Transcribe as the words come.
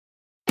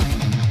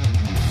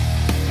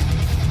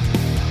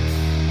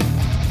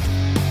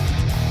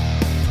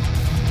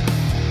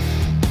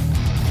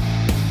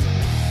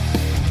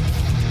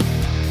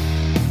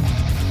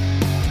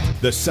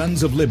The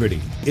Sons of Liberty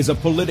is a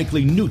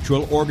politically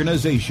neutral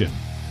organization.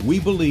 We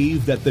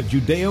believe that the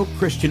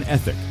Judeo-Christian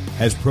ethic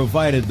has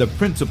provided the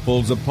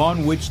principles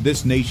upon which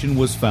this nation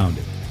was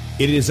founded.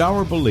 It is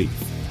our belief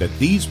that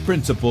these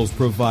principles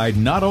provide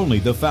not only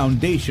the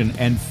foundation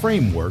and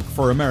framework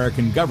for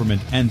American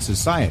government and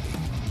society,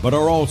 but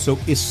are also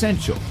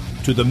essential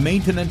to the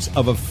maintenance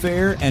of a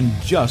fair and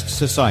just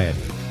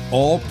society.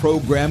 All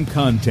program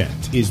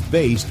content is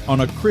based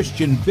on a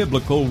Christian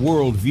biblical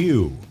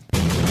worldview.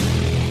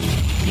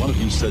 One of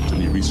you said to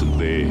me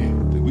recently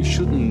that we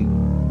shouldn't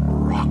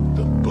rock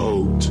the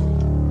boat.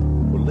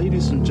 Well,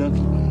 ladies and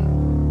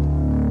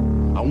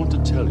gentlemen, I want to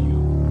tell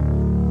you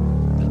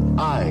that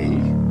I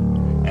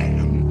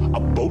am a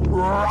boat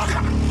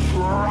rocker.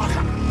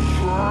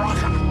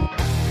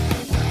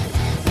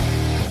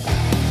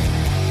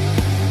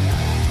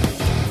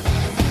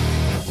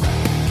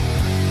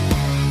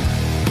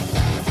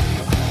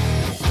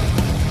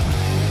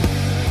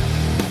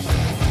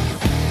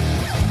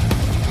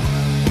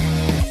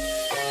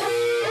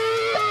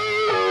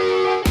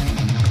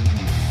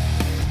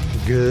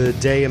 Good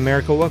day,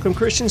 America. Welcome,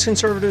 Christians,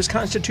 conservatives,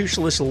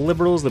 constitutionalists,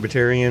 liberals,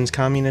 libertarians,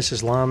 communists,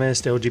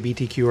 Islamists,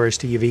 LGBTQ,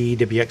 RSTV,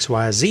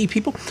 WXYZ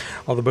people,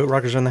 all the boat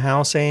rockers in the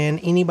house,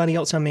 and anybody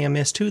else I may have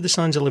missed to the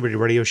Sons of Liberty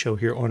radio show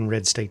here on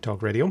Red State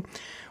Talk Radio,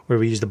 where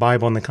we use the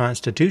Bible and the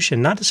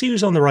Constitution, not to see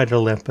who's on the right or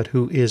the left, but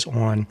who is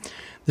on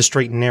the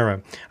straight and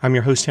narrow. I'm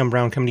your host, Tim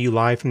Brown, coming to you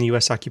live from the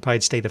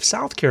U.S.-occupied state of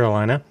South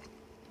Carolina,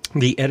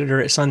 the editor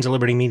at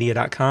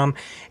sonsoflibertymedia.com,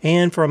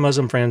 and for our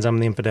Muslim friends, I'm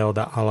the infidel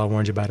that Allah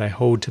warns you about. I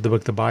hold to the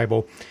book, the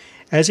Bible,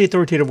 as the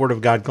authoritative word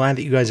of God. Glad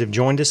that you guys have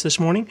joined us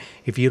this morning.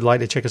 If you'd like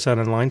to check us out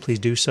online, please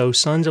do so,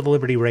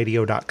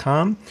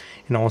 sonsoflibertyradio.com,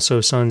 and also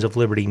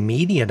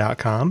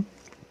sonsoflibertymedia.com.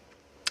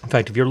 In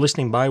fact, if you're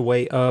listening by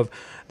way of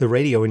the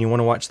radio and you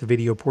want to watch the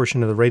video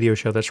portion of the radio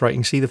show, that's right, you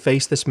can see the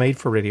face that's made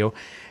for radio,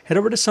 head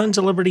over to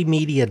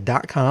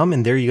sonsoflibertymedia.com,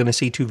 and there you're going to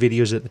see two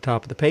videos at the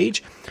top of the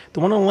page. The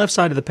one on the left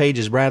side of the page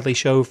is Bradley's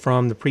show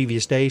from the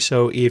previous day,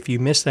 so if you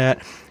missed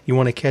that, you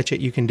want to catch it,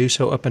 you can do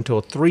so up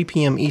until 3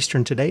 p.m.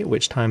 Eastern today, at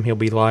which time he'll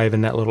be live in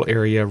that little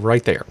area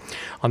right there.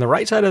 On the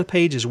right side of the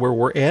page is where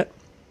we're at.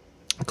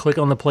 Click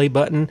on the play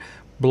button,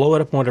 blow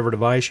it up on whatever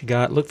device you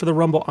got, look for the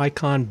Rumble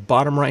icon,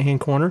 bottom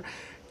right-hand corner.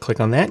 Click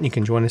on that, and you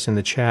can join us in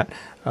the chat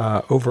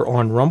over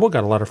on Rumble.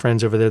 Got a lot of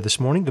friends over there this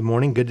morning. Good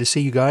morning. Good to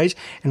see you guys.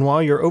 And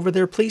while you're over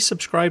there, please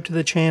subscribe to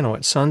the channel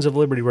at Sons of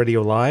Liberty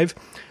Radio Live,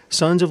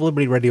 Sons of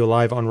Liberty Radio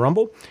Live on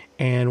Rumble.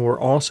 And we're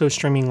also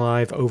streaming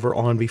live over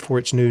on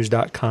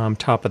beforeitsnews.com,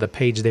 top of the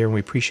page there. And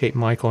we appreciate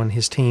Michael and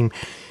his team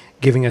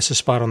giving us a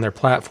spot on their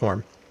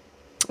platform.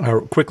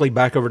 Quickly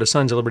back over to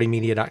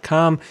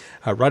sonsoflibertymedia.com.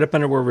 Right up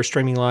under where we're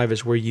streaming live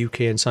is where you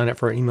can sign up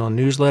for our email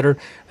newsletter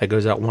that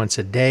goes out once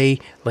a day,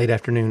 late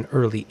afternoon,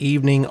 early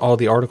evening. All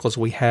the articles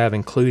we have,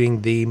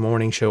 including the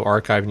morning show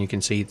archive, and you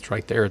can see it's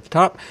right there at the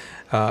top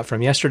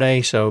from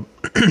yesterday. So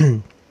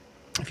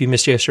if you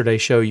missed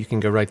yesterday's show, you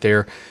can go right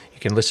there. You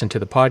can listen to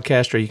the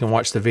podcast or you can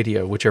watch the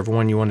video, whichever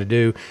one you want to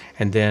do.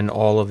 And then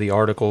all of the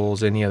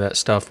articles, any of that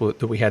stuff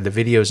that we had, the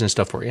videos and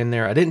stuff were in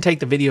there. I didn't take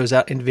the videos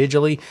out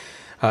individually,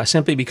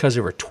 simply because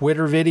there were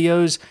Twitter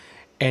videos,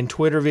 and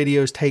Twitter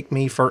videos take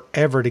me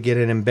forever to get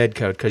an embed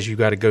code because you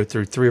got to go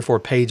through 3 or 4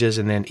 pages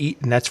and then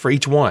and that's for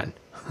each one,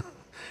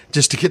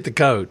 just to get the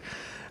code.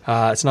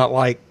 It's not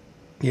like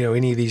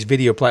any of these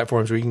video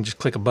platforms where you can just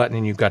click a button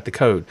and you've got the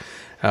code.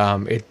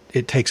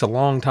 It takes a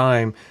long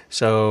time.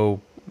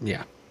 So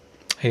yeah.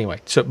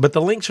 Anyway, but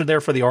the links are there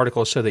for the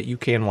articles so that you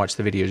can watch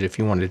the videos if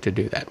you wanted to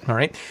do that. All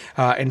right.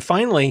 And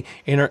finally,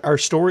 our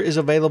store is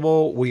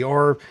available. We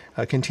are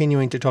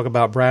continuing to talk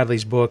about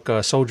Bradley's book,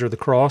 Soldier of the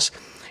Cross.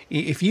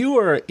 If you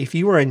are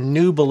a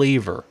new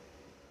believer,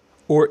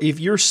 or if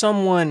you're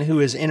someone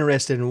who is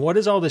interested in what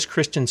is all this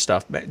Christian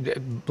stuff,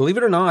 believe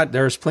it or not,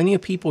 there's plenty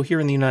of people here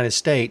in the United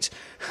States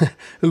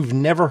who've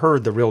never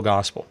heard the real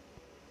gospel.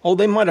 Oh,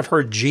 they might have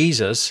heard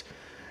Jesus.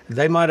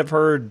 They might have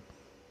heard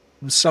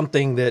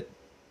something that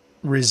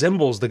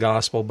resembles the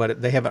gospel,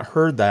 but they haven't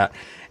heard that.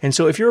 And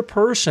so if you're a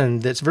person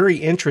that's very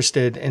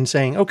interested in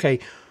saying, okay,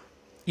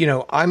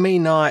 I may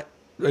not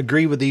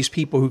agree with these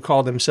people who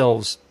call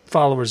themselves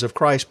followers of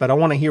Christ, but I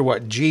want to hear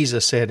what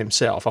Jesus said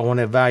himself. I want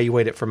to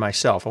evaluate it for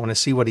myself. I want to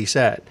see what he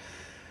said.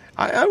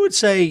 I would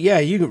say, yeah,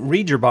 you can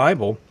read your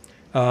Bible,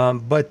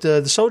 but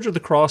the Soldier of the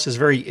Cross is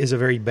a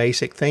very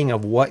basic thing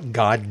of what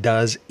God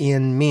does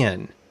in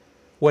men,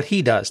 what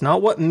he does,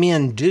 not what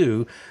men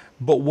do,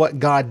 but what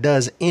God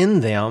does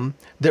in them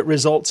that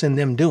results in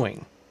them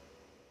doing.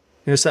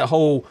 It's that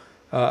whole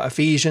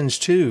Ephesians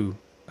 2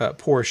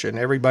 portion.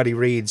 Everybody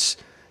reads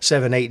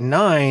 7, 8, and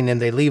 9,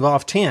 and they leave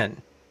off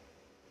 10.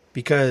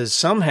 Because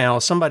somehow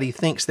somebody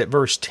thinks that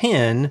verse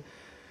 10,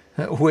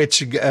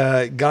 which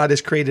God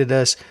has created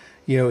us,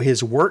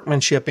 his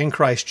workmanship in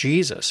Christ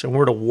Jesus, and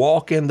we're to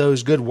walk in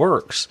those good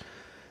works.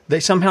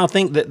 They somehow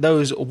think that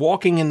those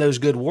walking in those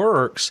good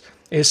works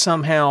is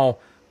somehow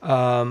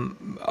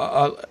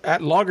at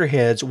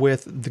loggerheads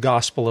with the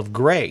gospel of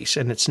grace,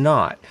 and it's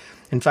not.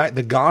 In fact,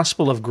 the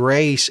gospel of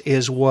grace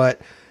is what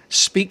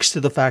speaks to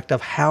the fact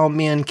of how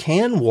men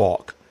can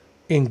walk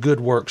in good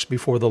works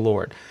before the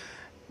Lord.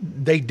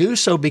 They do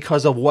so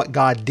because of what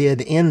God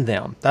did in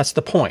them. That's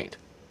the point.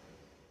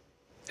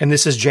 And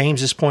this is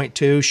James's point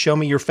too. Show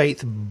me your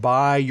faith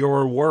by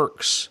your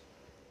works.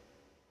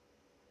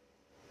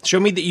 Show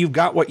me that you've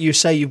got what you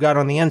say you've got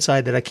on the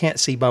inside that I can't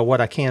see by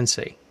what I can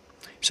see.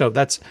 So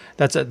that's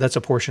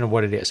a portion of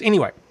what it is.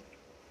 Anyway,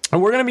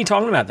 and we're going to be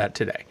talking about that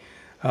today,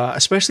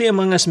 especially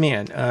among us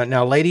men.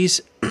 Now, ladies,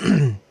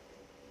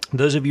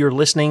 those of you who are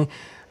listening,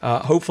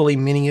 hopefully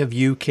many of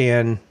you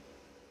can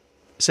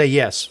say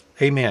yes,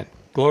 amen,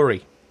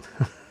 glory,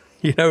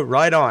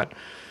 right on.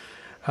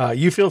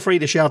 You feel free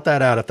to shout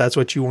that out if that's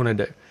what you want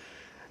to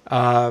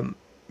do.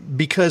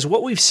 Because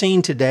what we've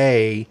seen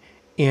today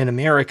in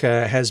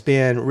America has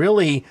been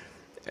really,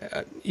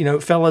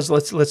 fellas,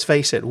 let's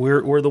face it,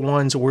 we're the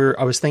ones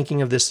I was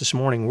thinking of this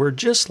morning. We're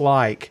just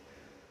like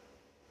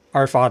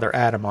our father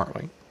Adam, aren't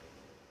we?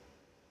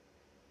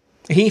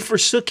 He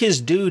forsook his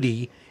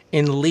duty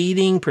in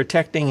leading,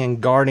 protecting,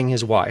 and guarding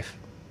his wife.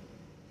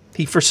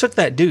 He forsook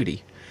that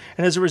duty.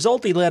 And as a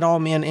result, he led all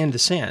men into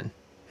sin.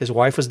 His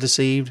wife was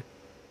deceived.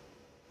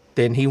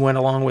 Then he went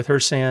along with her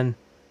sin.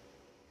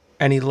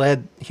 And he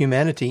led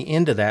humanity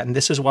into that. And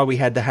this is why we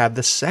had to have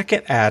the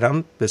second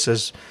Adam. This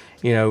is,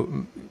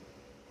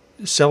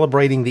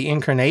 celebrating the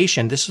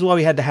incarnation. This is why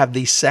we had to have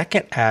the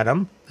second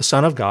Adam, the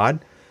Son of God,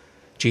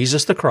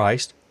 Jesus the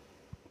Christ.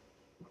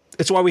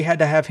 It's why we had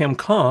to have him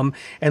come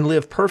and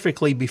live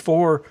perfectly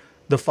before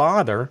the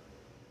Father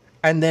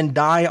and then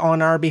die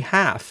on our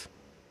behalf.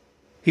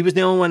 He was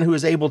the only one who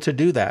was able to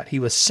do that. He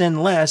was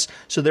sinless,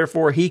 so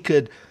therefore he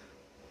could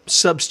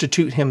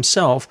substitute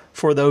himself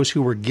for those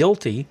who were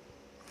guilty.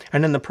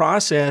 And in the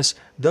process,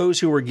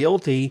 those who were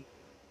guilty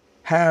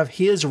have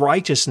his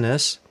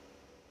righteousness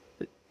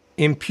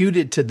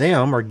imputed to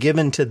them or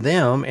given to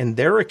them in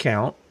their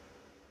account.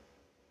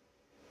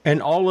 And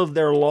all of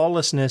their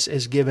lawlessness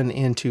is given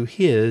into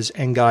his,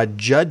 and God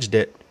judged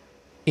it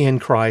in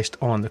Christ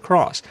on the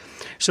cross.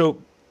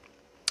 So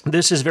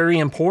this is very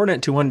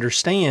important to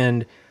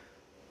understand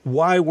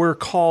why we're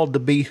called to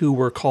be who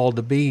we're called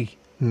to be,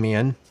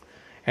 men.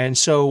 And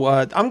so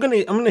I'm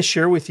going to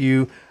share with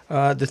you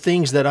the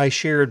things that I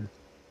shared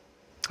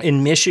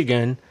in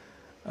Michigan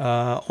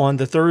on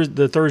the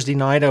Thursday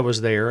night I was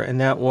there, and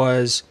that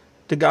was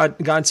to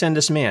God Send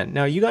Us Men.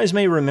 Now, you guys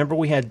may remember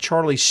we had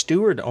Charlie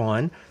Stewart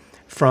on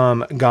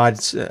from God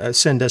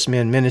Send Us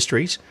Men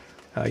Ministries.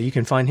 You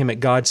can find him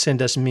at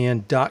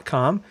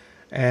godsendusmen.com.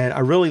 And I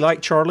really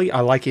like Charlie.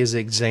 I like his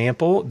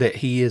example that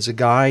he is a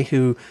guy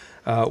who,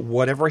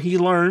 whatever he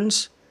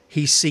learns,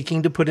 he's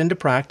seeking to put into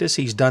practice.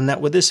 He's done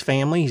that with his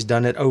family. He's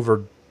done it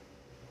over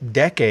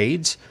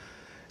decades.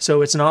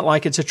 So it's not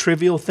like it's a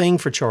trivial thing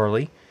for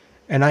Charlie.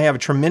 And I have a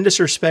tremendous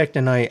respect,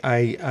 and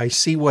I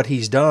see what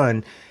he's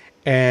done.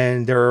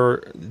 And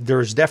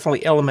there's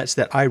definitely elements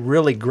that I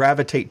really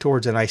gravitate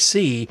towards and I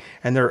see,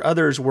 and there are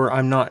others where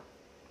I'm not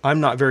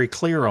very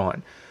clear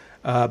on.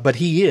 But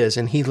he is,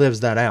 and he lives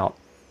that out.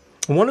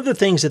 One of the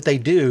things that they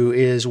do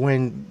is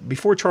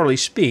before Charlie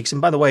speaks,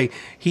 and by the way,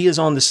 he is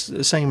on the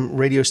same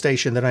radio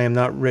station that I am,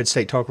 not Red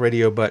State Talk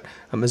Radio, but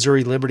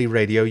Missouri Liberty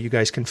Radio. You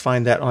guys can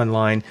find that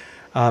online.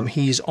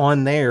 He's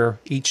on there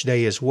each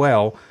day as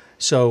well.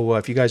 So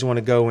if you guys want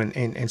to go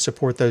and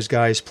support those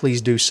guys,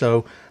 please do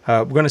so.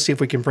 We're going to see if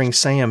we can bring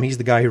Sam. He's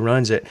the guy who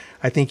runs it.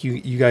 I think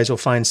you guys will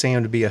find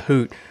Sam to be a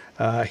hoot.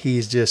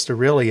 He's just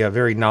really a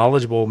very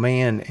knowledgeable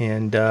man,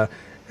 and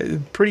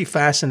pretty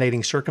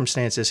fascinating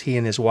circumstances he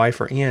and his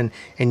wife are in,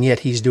 and yet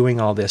he's doing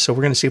all this. So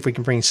we're going to see if we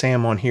can bring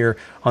Sam on here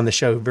on the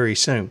show very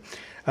soon.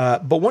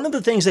 But one of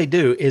the things they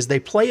do is they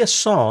play a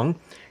song.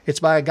 It's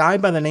by a guy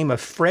by the name of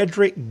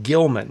Frederick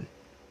Gilman.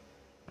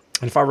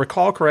 And if I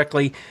recall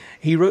correctly,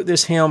 he wrote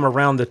this hymn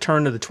around the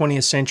turn of the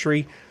 20th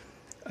century.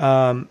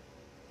 And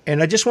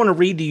I just want to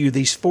read to you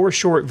these 4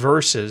 short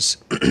verses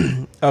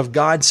of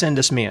God Send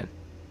Us Men,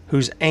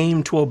 whose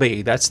aim 'twill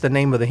be. That's the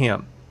name of the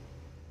hymn.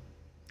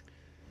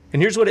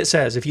 And here's what it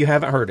says, if you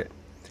haven't heard it.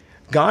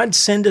 God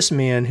send us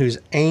men whose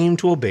aim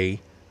 'twill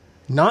be,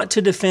 not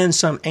to defend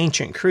some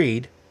ancient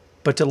creed,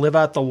 but to live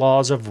out the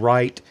laws of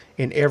right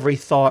in every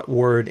thought,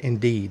 word,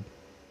 and deed.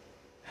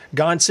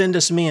 God send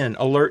us men,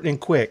 alert and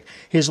quick,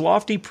 his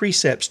lofty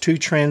precepts to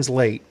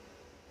translate,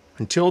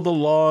 until the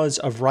laws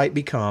of right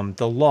become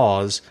the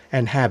laws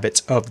and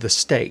habits of the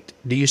state.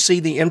 Do you see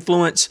the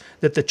influence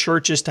that the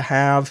church is to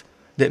have,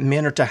 that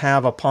men are to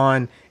have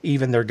upon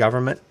even their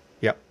government?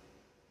 Yep.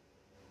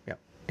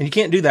 And you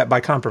can't do that by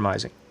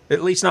compromising,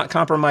 at least not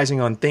compromising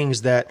on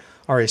things that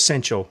are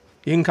essential.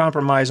 You can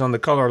compromise on the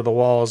color of the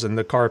walls and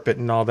the carpet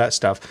and all that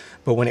stuff,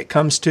 but when it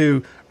comes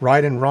to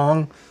right and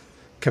wrong,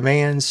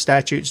 commands,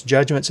 statutes,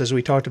 judgments, as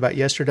we talked about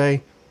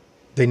yesterday,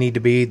 they need to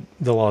be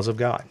the laws of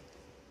God.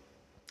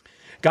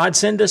 God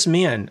send us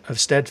men of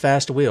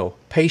steadfast will,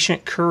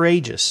 patient,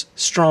 courageous,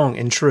 strong,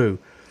 and true,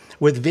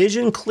 with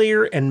vision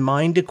clear and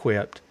mind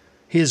equipped,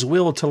 his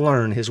will to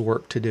learn, his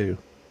work to do.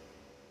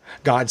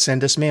 God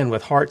send us men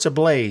with hearts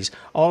ablaze,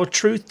 all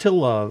truth to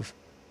love,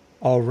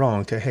 all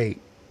wrong to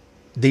hate.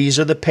 These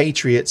are the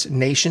patriots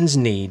nations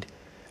need.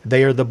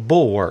 They are the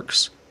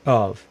bulwarks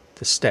of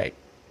the state.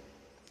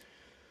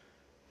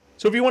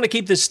 So if you want to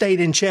keep this state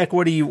in check,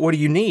 what do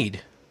you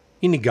need?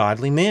 You need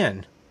godly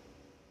men.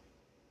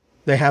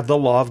 They have the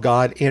law of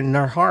God in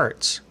their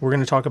hearts. We're going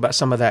to talk about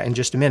some of that in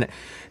just a minute.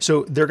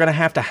 So they're going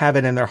to have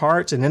it in their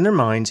hearts and in their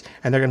minds,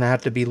 and they're going to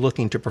have to be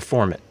looking to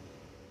perform it.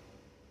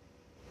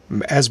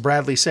 As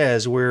Bradley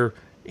says, we're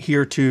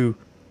here to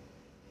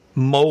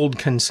mold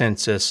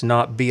consensus,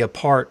 not be a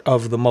part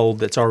of the mold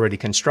that's already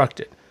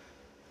constructed.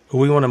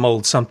 We want to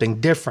mold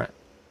something different.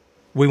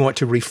 We want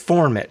to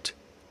reform it.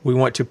 We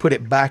want to put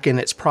it back in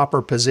its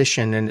proper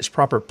position, in its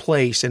proper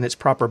place, in its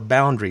proper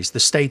boundaries, the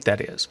state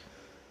that is.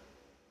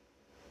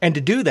 And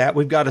to do that,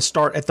 we've got to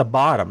start at the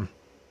bottom,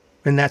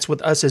 and that's with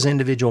us as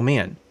individual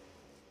men.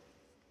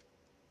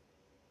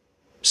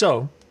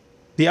 So,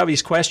 the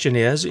obvious question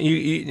is,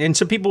 and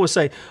some people will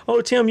say, oh,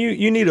 Tim,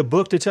 you need a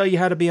book to tell you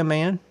how to be a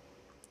man?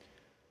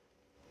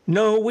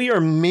 No, we are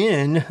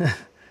men,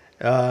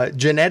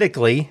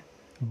 genetically,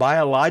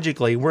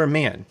 biologically, we're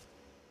men.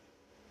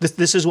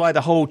 This is why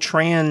the whole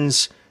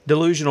trans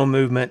delusional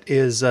movement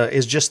is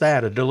just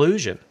that, a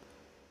delusion.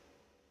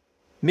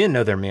 Men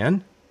know they're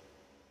men.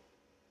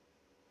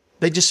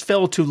 They just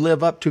fail to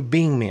live up to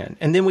being men.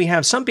 And then we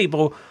have some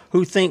people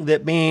who think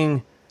that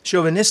being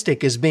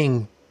chauvinistic is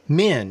being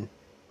men.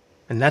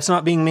 And that's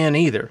not being men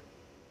either.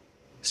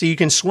 So you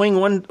can swing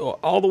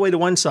all the way to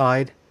one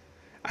side,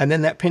 and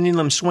then that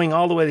pendulum swing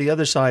all the way to the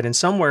other side. And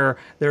somewhere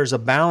there's a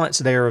balance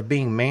there of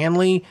being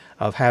manly,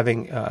 of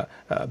having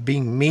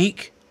being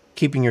meek,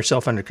 keeping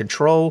yourself under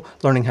control,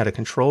 learning how to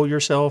control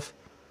yourself.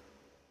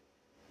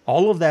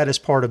 All of that is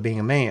part of being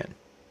a man.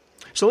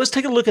 So let's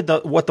take a look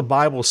at what the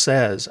Bible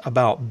says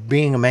about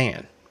being a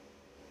man,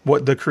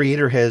 what the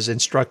Creator has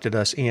instructed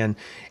us in,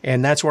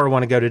 and that's where I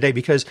want to go today.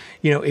 Because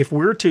if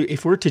we're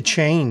to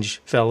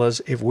change,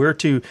 fellas, if we're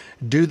to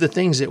do the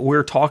things that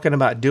we're talking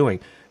about doing,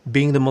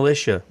 being the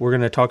militia, we're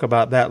going to talk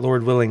about that,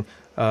 Lord willing,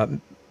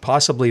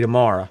 possibly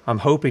tomorrow. I'm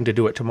hoping to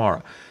do it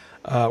tomorrow.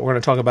 We're going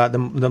to talk about the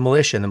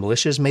militia. And the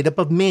militia is made up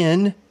of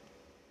men.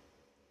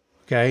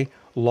 Okay.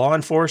 Law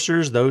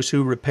enforcers, those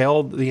who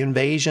repelled the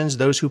invasions,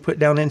 those who put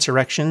down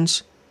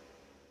insurrections.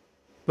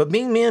 But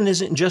being men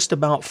isn't just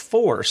about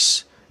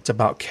force. It's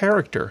about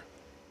character.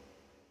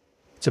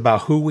 It's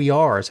about who we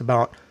are. It's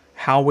about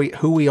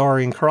who we are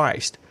in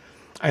Christ.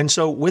 And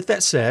so with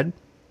that said,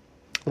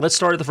 let's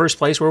start at the first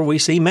place where we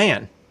see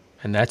man.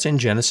 And that's in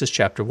Genesis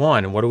chapter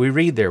 1. And what do we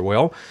read there?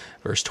 Well,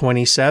 verse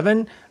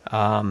 27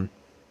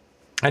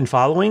 and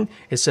following,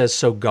 it says,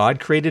 so God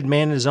created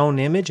man in his own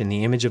image. In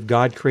the image of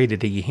God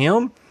created he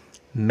him.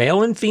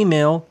 Male and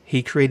female,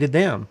 he created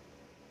them.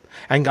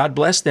 And God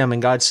blessed them,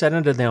 and God said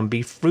unto them,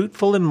 be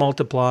fruitful and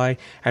multiply,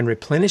 and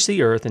replenish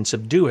the earth, and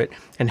subdue it,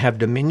 and have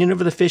dominion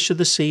over the fish of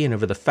the sea, and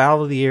over the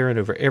fowl of the air, and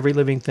over every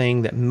living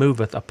thing that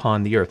moveth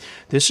upon the earth.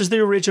 This is the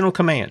original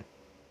command.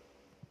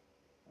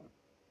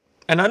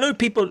 And I know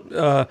people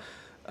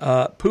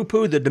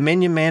poo-poo the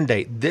dominion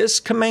mandate. This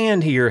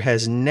command here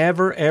has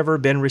never, ever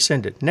been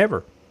rescinded.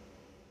 Never.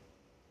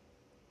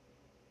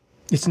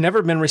 It's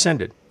never been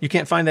rescinded. You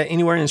can't find that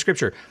anywhere in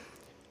Scripture.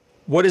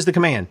 What is the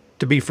command?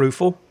 To be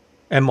fruitful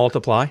and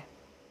multiply.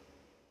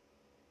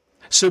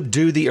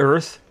 Subdue the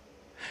earth.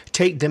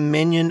 Take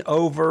dominion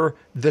over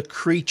the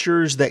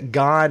creatures that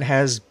God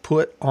has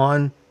put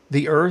on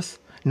the earth.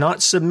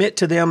 Not submit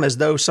to them as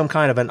though some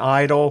kind of an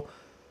idol,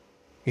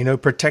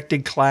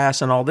 protected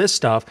class and all this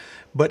stuff,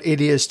 but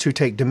it is to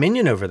take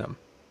dominion over them.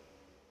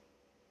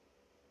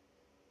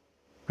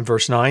 And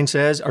verse 9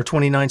 says, or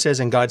 29 says,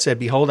 and God said,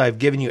 behold, I have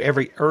given you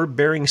every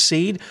herb-bearing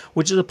seed,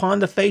 which is upon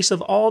the face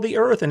of all the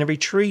earth, and every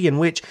tree in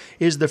which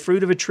is the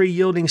fruit of a tree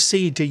yielding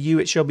seed, to you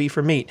it shall be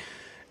for meat.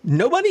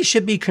 Nobody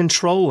should be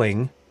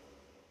controlling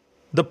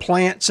the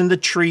plants and the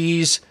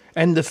trees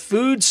and the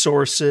food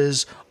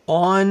sources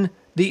on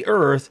the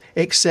earth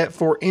except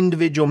for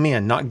individual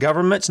men, not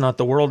governments, not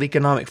the World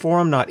Economic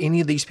Forum, not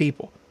any of these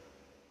people.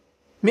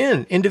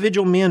 Men,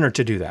 individual men are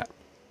to do that.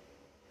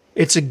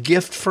 It's a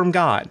gift from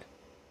God.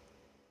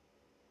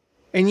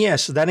 And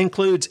yes, that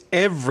includes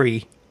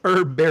every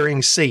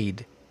herb-bearing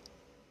seed.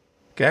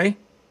 Okay?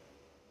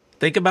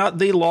 Think about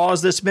the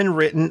laws that's been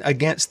written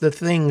against the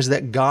things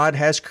that God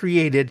has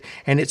created,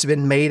 and it's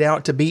been made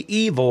out to be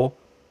evil.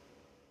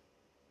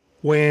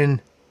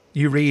 When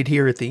you read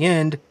here at the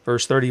end,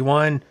 verse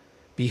 31,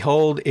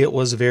 behold, it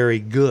was very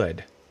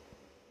good.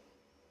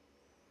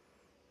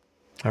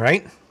 All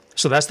right?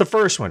 So that's the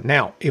first one.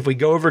 Now, if we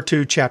go over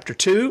to chapter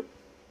 2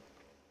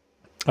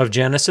 of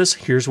Genesis,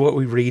 here's what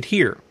we read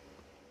here.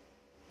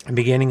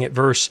 Beginning at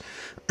verse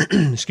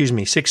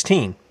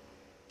 16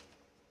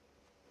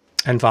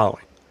 and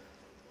following.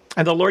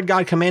 And the Lord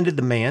God commanded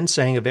the man,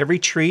 saying, of every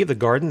tree of the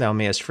garden thou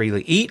mayest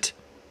freely eat,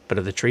 but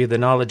of the tree of the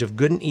knowledge of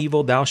good and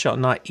evil thou shalt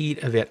not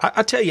eat of it.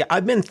 I tell you,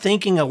 I've been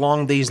thinking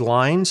along these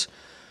lines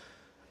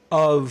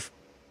of,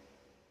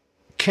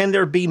 can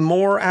there be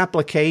more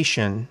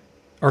application,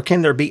 or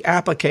can there be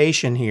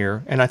application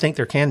here? And I think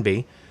there can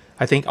be.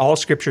 I think all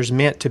Scripture is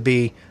meant to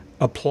be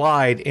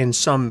applied in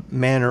some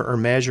manner or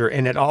measure,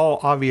 and it all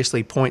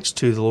obviously points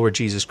to the Lord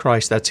Jesus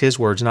Christ. That's His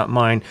words, not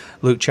mine,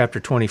 Luke chapter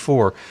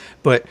 24.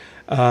 But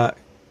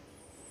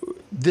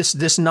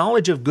this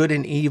knowledge of good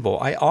and evil,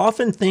 I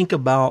often think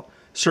about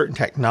certain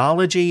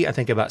technology, I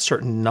think about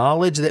certain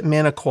knowledge that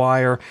men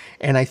acquire,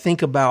 and I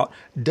think about,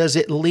 does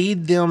it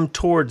lead them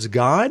towards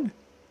God,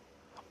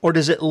 or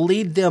does it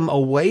lead them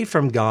away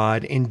from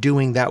God in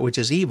doing that which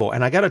is evil?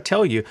 And I got to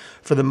tell you,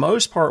 for the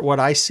most part, what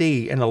I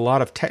see in a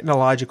lot of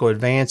technological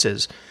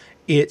advances,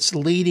 it's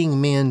leading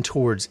men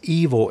towards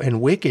evil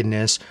and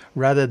wickedness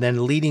rather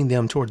than leading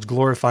them towards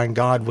glorifying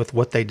God with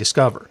what they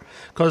discover.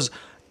 Because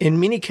in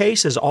many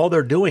cases, all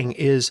they're doing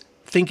is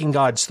thinking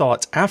God's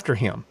thoughts after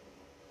him.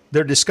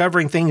 They're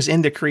discovering things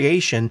into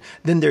creation,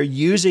 then they're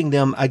using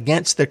them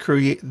against the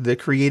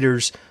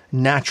Creator's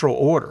natural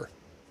order.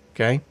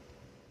 Okay?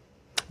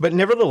 But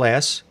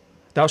nevertheless,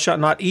 thou shalt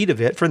not eat of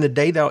it, for in the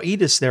day thou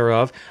eatest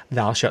thereof,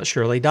 thou shalt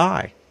surely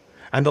die.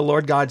 And the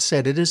Lord God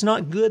said, it is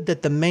not good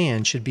that the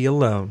man should be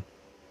alone.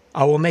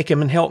 I will make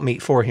him an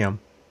helpmeet for him.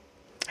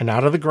 And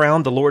out of the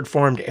ground the Lord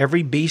formed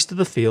every beast of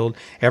the field,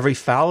 every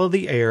fowl of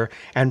the air,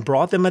 and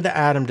brought them unto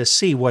Adam to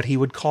see what he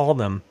would call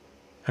them.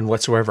 And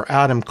whatsoever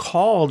Adam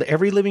called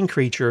every living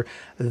creature,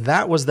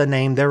 that was the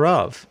name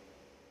thereof.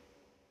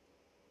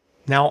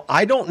 Now,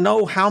 I don't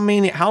know how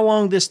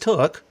long this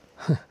took.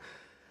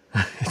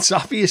 It's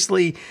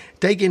obviously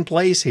taking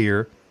place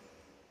here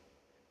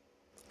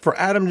for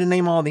Adam to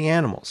name all the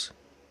animals.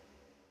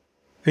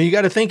 And you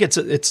got to think it's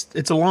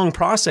a long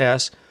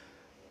process,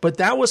 but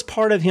that was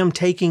part of him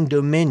taking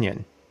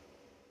dominion,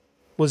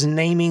 was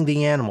naming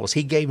the animals.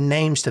 He gave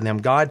names to them.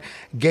 God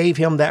gave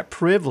him that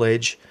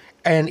privilege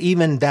and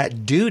even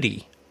that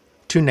duty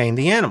to name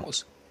the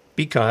animals,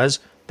 because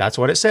that's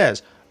what it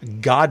says.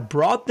 God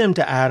brought them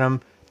to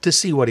Adam to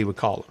see what he would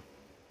call them.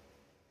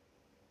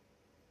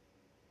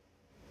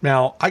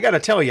 Now, I got to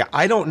tell you,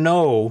 I don't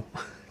know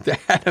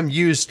that Adam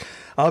used,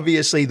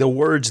 obviously, the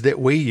words that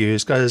we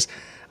use, because,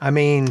 I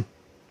mean,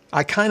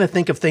 I kind of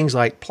think of things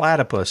like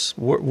platypus.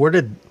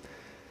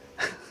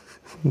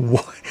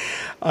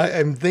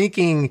 I'm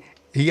thinking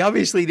he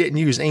obviously didn't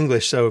use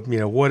English, so,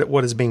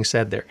 what is being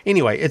said there?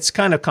 Anyway, it's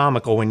kind of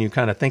comical when you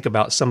kind of think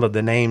about some of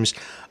the names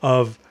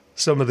of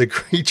some of the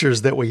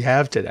creatures that we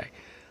have today.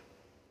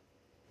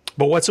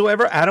 But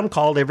whatsoever Adam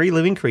called every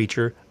living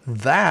creature,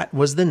 that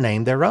was the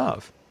name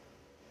thereof.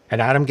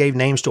 And Adam gave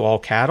names to all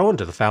cattle, and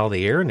to the fowl of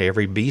the air, and to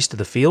every beast of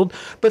the field.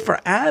 But for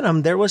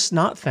Adam there was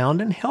not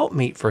found an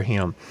helpmeet for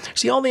him.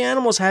 See, all the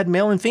animals had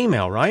male and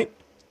female, right?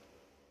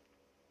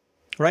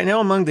 Right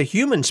now, among the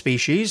human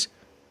species,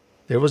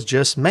 there was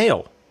just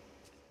male.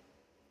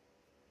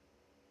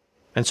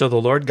 And so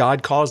the Lord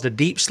God caused a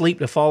deep sleep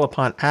to fall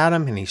upon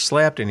Adam, and he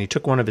slept, and he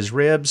took one of his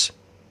ribs.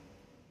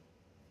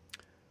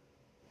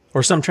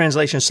 Or some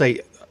translations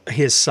say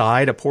his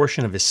side, a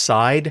portion of his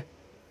side.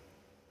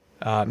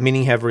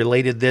 Many have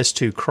related this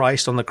to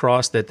Christ on the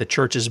cross, that the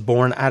church is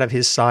born out of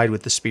his side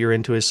with the spear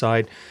into his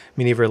side.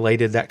 Many have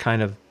related that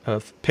kind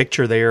of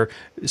picture there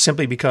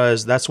simply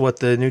because that's what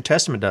the New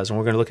Testament does. And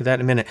we're going to look at that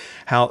in a minute,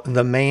 how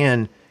the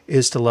man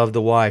is to love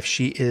the wife.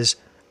 She is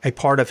a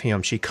part of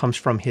him. She comes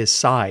from his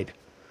side.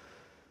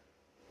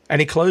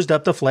 And he closed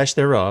up the flesh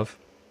thereof.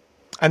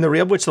 And the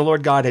rib which the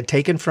Lord God had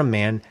taken from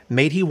man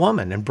made he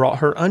woman, and brought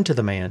her unto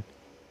the man.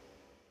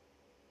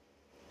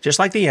 Just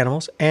like the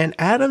animals. And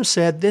Adam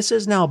said, this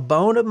is now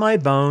bone of my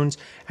bones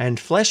and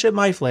flesh of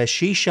my flesh.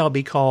 She shall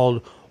be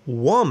called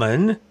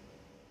woman,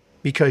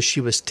 because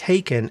she was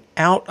taken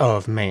out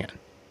of man.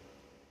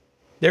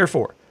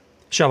 Therefore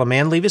shall a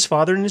man leave his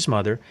father and his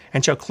mother,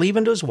 and shall cleave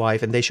unto his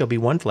wife, and they shall be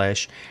one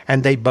flesh.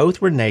 And they both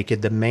were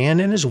naked, the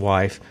man and his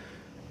wife,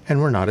 and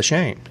were not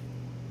ashamed.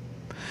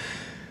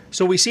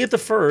 So we see at the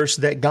first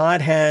that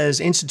God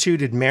has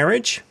instituted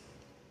marriage,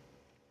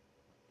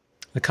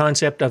 the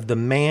concept of the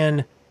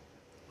man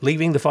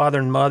leaving the father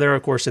and mother.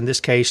 Of course, in this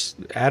case,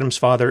 Adam's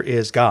father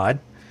is God.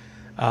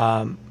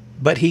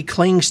 But he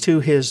clings to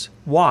his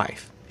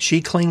wife. She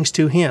clings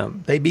to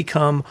him. They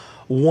become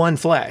one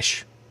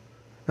flesh.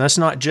 And that's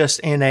not just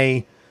in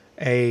a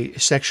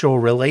sexual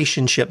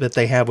relationship that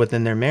they have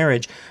within their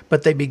marriage,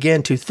 but they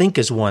begin to think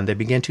as one. They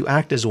begin to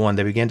act as one.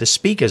 They begin to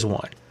speak as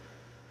one.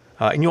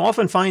 And you'll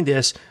often find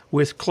this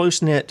with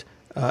close-knit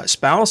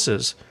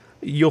spouses.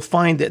 You'll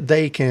find that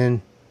they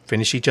can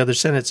finish each other's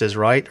sentences,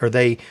 right? Or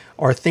they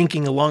are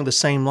thinking along the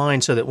same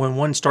line, so that when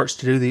one starts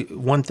to do the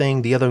one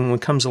thing, the other one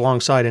comes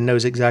alongside and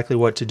knows exactly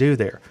what to do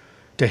there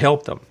to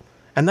help them.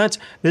 And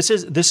this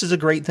is a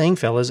great thing,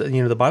 fellas.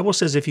 The Bible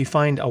says if you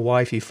find a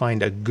wife, you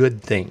find a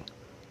good thing,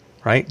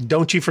 right?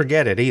 Don't you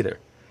forget it either.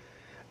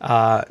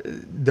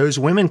 Those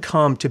women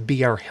come to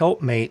be our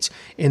helpmates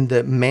in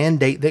the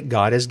mandate that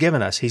God has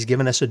given us. He's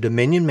given us a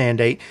dominion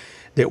mandate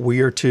that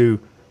we are to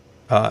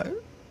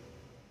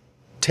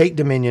take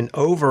dominion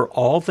over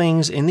all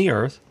things in the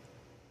earth.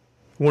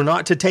 We're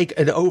not to take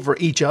it over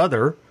each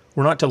other.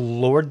 We're not to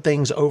lord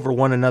things over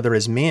one another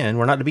as men.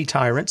 We're not to be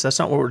tyrants. That's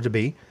not what we're to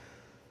be.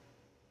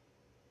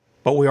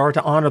 But we are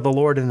to honor the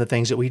Lord in the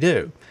things that we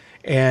do.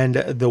 And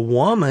the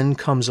woman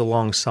comes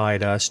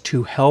alongside us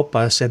to help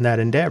us in that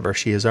endeavor.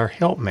 She is our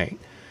helpmate.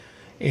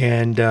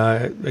 And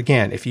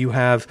again, if you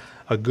have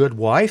a good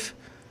wife,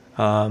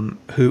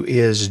 who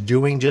is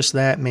doing just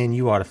that, man,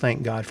 you ought to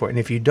thank God for it. And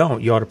if you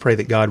don't, you ought to pray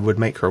that God would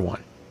make her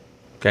one.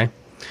 Okay?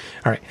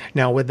 All right.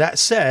 Now, with that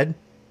said,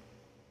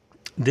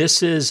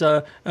 this is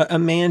a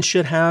man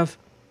should have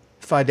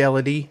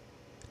fidelity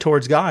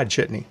towards God,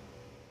 shouldn't he?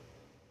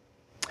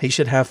 He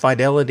should have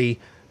fidelity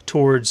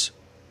towards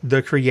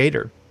the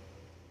Creator.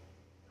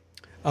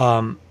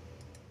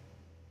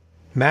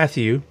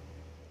 Matthew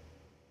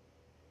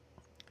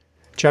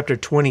chapter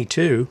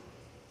 22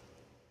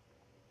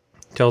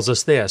 tells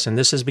us this, and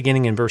this is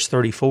beginning in verse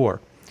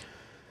 34.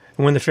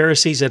 And when the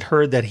Pharisees had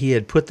heard that he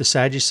had put the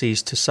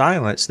Sadducees to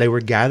silence, they were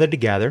gathered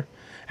together,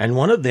 and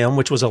one of them,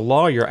 which was a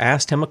lawyer,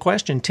 asked him a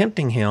question,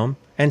 tempting him,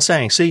 and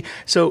saying, see,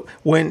 so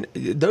when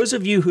those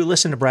of you who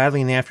listen to Bradley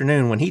in the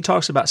afternoon, when he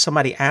talks about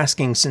somebody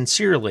asking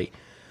sincerely,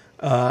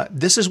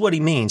 this is what he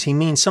means. He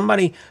means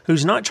somebody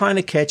who's not trying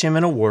to catch him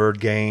in a word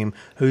game,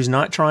 who's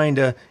not trying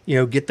to,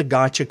 get the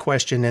gotcha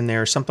question in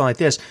there, something like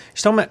this.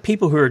 He's talking about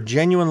people who are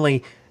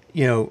genuinely,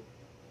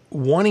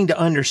 wanting to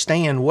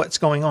understand what's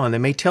going on. They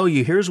may tell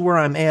you, here's where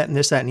I'm at, and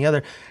this, that, and the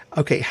other.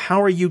 Okay,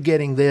 how are you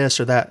getting this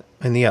or that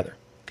and the other?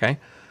 Okay,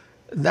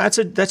 that's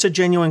a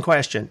genuine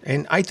question,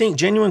 and I think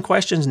genuine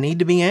questions need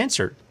to be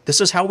answered. This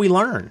is how we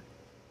learn.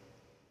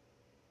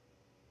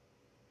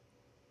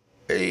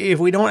 If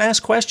we don't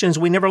ask questions,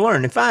 we never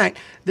learn. In fact,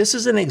 this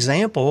is an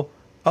example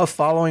of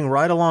following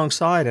right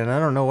alongside, and I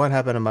don't know what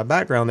happened in my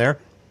background there,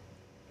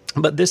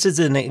 but this is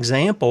an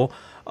example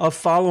of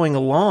following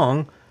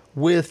along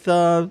with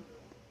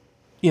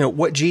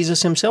what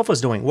Jesus himself was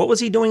doing. What was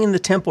he doing in the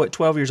temple at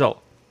 12 years old?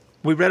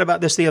 We read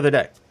about this the other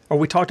day, or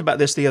we talked about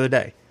this the other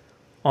day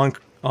on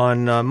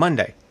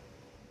Monday.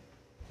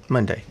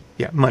 Monday.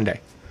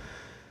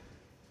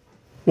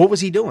 What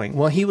was he doing?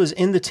 Well, he was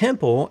in the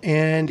temple,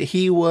 and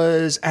he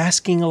was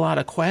asking a lot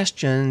of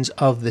questions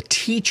of the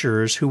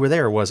teachers who were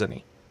there, wasn't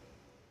he?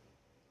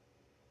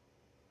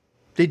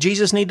 Did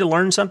Jesus need to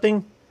learn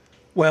something?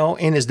 Well,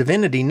 in his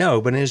divinity, no,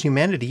 but in his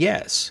humanity,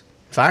 yes.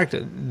 In fact,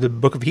 the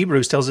book of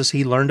Hebrews tells us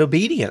he learned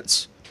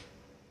obedience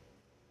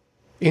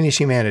in his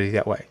humanity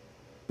that way.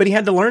 But he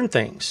had to learn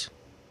things.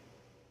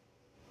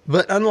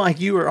 But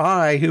unlike you or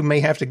I, who may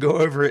have to go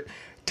over it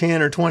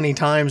 10 or 20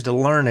 times to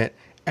learn it,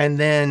 and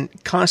then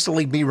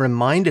constantly be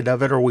reminded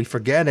of it or we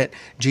forget it,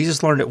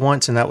 Jesus learned it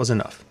once and that was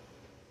enough.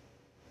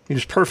 He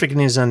was perfect in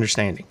his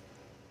understanding.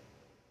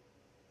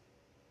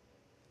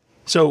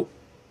 So,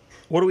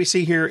 what do we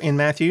see here in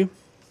Matthew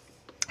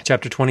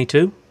chapter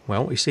 22?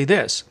 Well, we see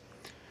this.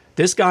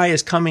 This guy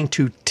is coming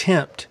to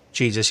tempt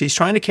Jesus. He's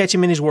trying to catch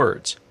him in his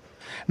words.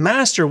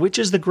 Master, which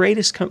is the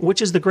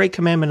great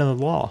commandment of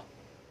the law?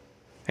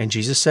 And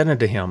Jesus said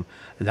unto him,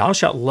 Thou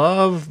shalt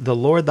love the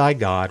Lord thy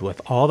God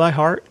with all thy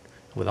heart,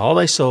 with all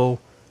thy soul,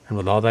 and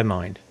with all thy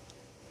mind.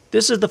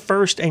 This is the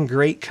first and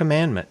great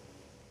commandment.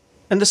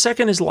 And the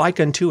second is like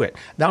unto it.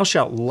 Thou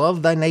shalt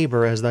love thy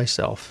neighbor as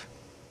thyself.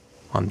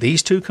 On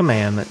these two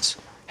commandments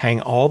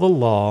hang all the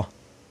law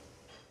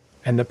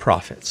and the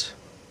prophets.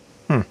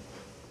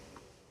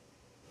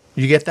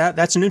 You get that?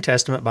 That's New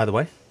Testament, by the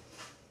way.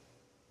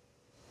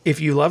 If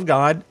you love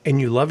God and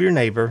you love your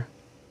neighbor,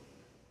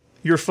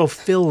 you're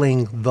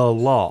fulfilling the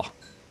law.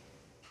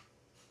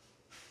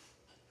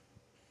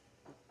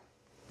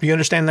 Do you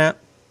understand that?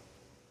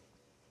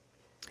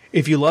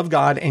 If you love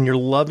God and you're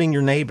loving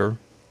your neighbor,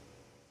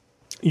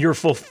 you're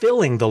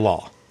fulfilling the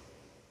law.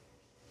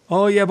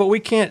 Oh yeah, but we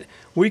can't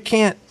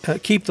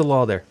keep the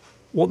law there.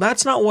 Well,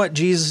 that's not what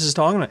Jesus is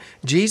talking about.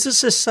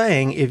 Jesus is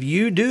saying, if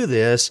you do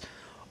this,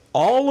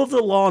 all of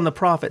the law and the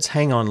prophets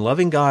hang on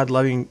loving God,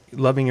 loving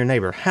your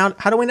neighbor. How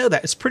do we know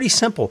that? It's pretty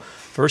simple.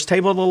 First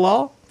table of the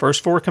law,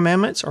 first 4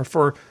 commandments are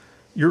for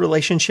your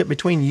relationship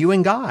between you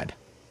and God.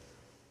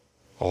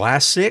 The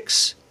last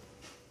 6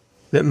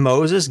 that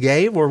Moses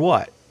gave were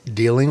what?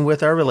 Dealing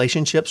with our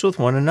relationships with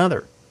one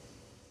another.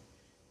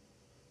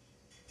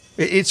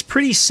 It's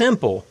pretty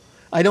simple.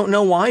 I don't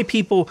know why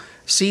people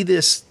see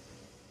this,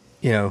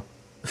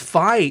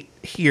 fight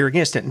here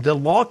against it. The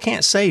law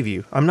can't save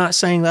you. I'm not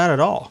saying that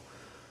at all.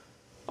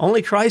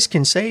 Only Christ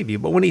can save you.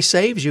 But when he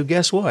saves you,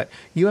 guess what?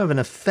 You have an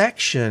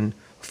affection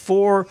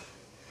for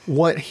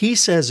what he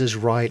says is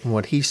right and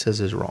what he says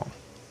is wrong.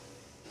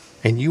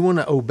 And you want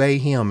to obey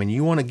him and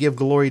you want to give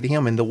glory to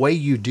him. And the way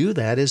you do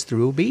that is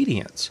through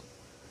obedience.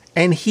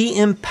 And he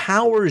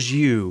empowers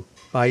you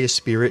by his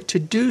Spirit to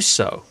do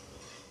so.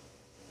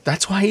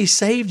 That's why he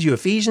saved you.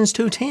 Ephesians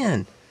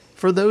 2:10.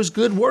 For those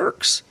good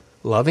works.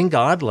 Loving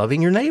God,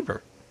 loving your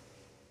neighbor.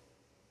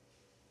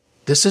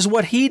 This is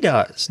what he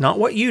does, not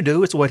what you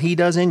do. It's what he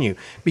does in you,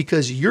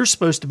 because you're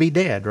supposed to be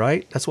dead,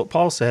 right? That's what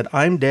Paul said.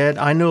 I'm dead.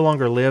 I no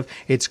longer live.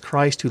 It's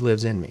Christ who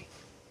lives in me.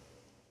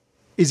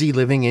 Is he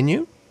living in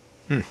you?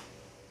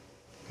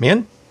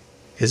 Men?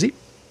 Is he?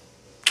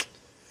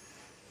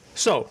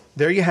 So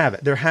there you have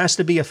it. There has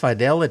to be a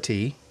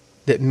fidelity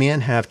that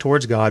men have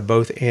towards God,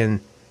 both in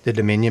the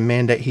dominion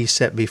mandate he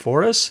set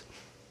before us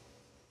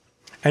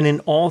and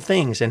in all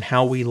things, and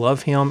how we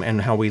love him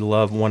and how we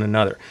love one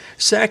another.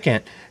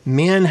 Second,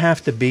 men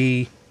have to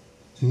be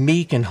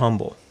meek and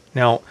humble.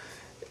 Now,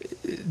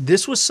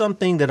 this was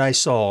something that I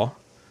saw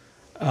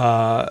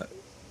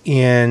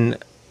in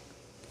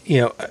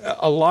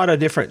a lot of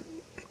different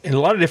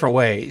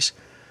ways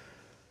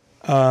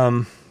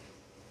when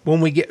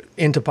we get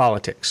into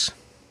politics.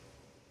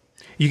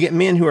 You get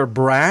men who are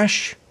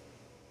brash,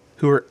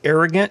 who are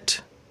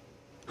arrogant,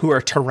 who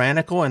are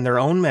tyrannical in their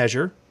own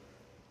measure.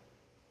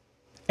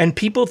 And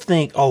people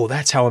think, oh,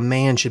 that's how a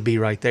man should be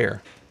right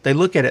there. They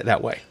look at it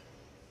that way.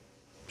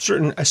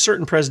 A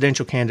certain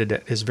presidential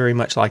candidate is very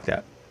much like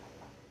that.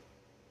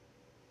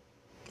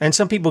 And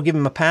some people give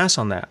him a pass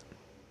on that.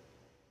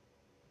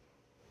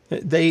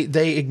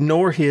 They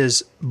ignore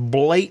his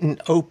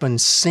blatant open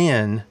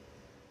sin,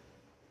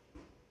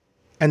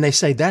 and they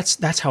say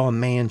that's how a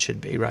man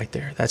should be right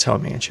there. That's how a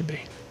man should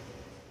be.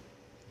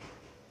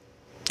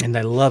 And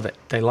they love it.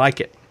 They like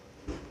it.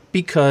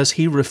 Because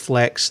he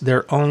reflects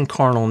their own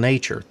carnal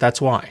nature.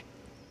 That's why.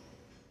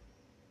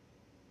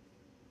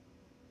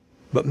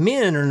 But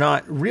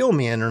real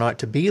men are not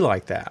to be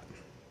like that.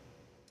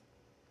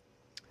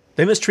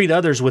 They must treat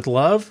others with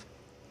love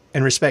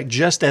and respect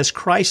just as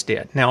Christ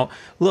did. Now,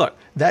 look,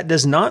 that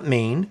does not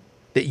mean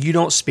that you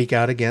don't speak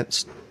out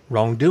against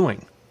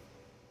wrongdoing.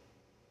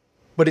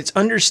 But it's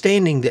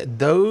understanding that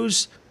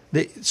those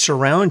that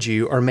surround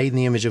you are made in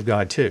the image of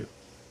God too.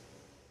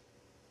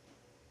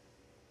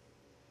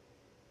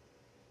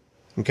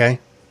 Okay?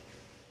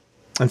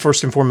 And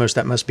first and foremost,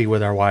 that must be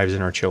with our wives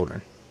and our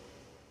children.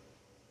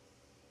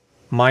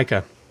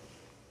 Micah.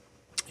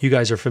 You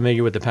guys are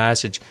familiar with the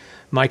passage.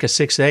 Micah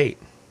 6:8.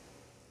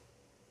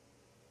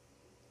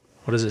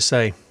 What does it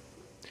say?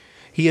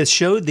 He has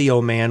showed thee,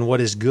 O man,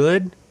 what is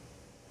good,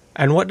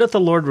 and what doth the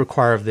Lord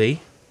require of thee,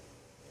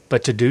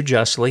 but to do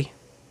justly,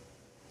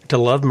 to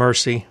love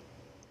mercy,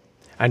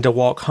 and to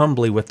walk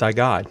humbly with thy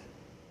God.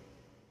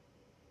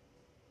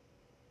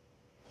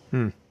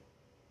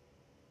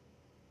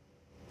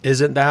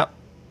 Isn't that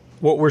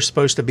what we're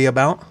supposed to be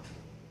about?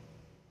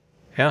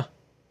 Yeah.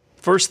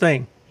 First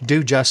thing,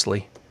 do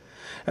justly.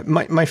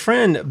 My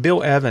friend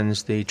Bill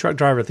Evans, the truck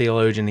driver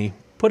theologian, he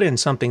put in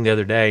something the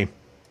other day.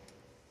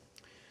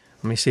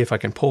 Let me see if I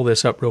can pull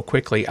this up real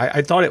quickly.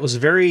 I thought it was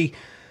very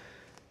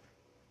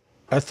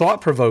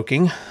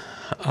thought-provoking.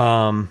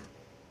 Don't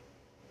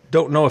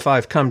know if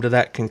I've come to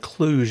that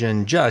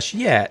conclusion just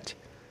yet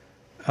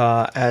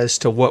as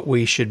to what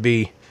we should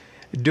be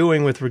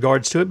doing with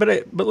regards to it.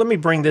 But let me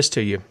bring this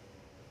to you,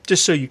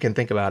 just so you can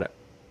think about it.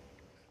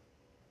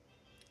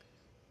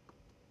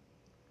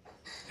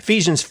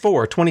 Ephesians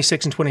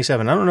 4:26 and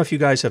 27. I don't know if you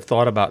guys have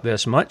thought about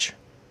this much,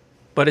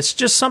 but it's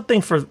just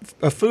something for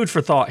a food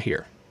for thought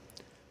here.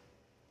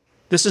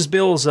 This is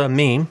Bill's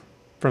meme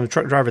from the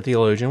Truck Driver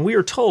Theologian. We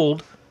are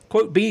told,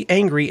 quote, be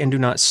angry and do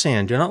not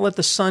sin. Do not let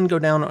the sun go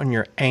down on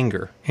your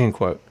anger, end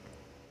quote.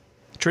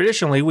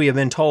 Traditionally, we have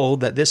been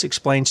told that this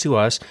explains to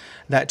us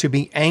that to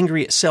be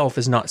angry itself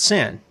is not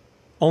sin,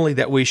 only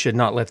that we should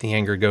not let the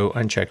anger go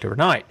unchecked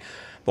overnight.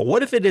 But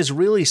what if it is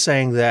really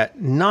saying that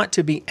not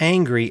to be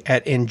angry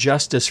at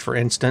injustice, for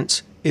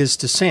instance, is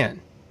to sin?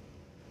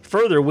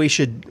 Further, we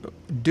should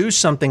do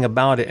something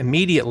about it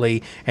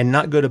immediately and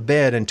not go to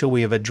bed until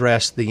we have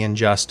addressed the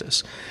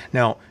injustice.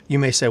 Now, you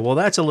may say, well,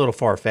 that's a little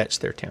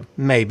far-fetched there, Tim.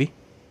 Maybe.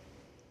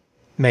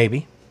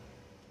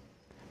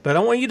 But I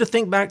want you to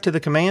think back to the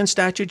commands,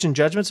 statutes, and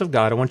judgments of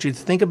God. I want you to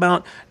think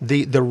about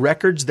the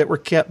records that were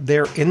kept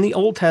there in the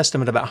Old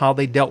Testament about how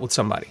they dealt with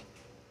somebody.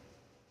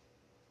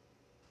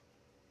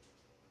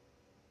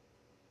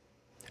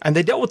 And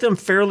they dealt with them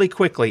fairly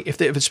quickly,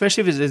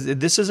 especially if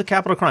this is a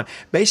capital crime.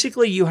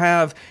 Basically, you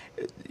have,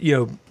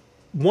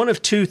 one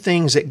of two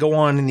things that go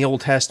on in the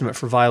Old Testament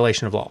for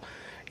violation of law.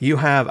 You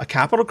have a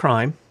capital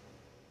crime,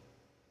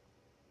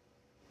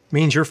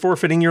 means you're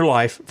forfeiting your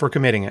life for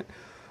committing it,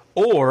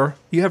 or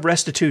you have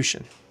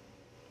restitution.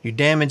 You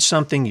damage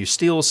something, you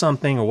steal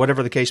something, or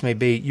whatever the case may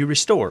be, you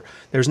restore.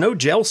 There's no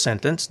jail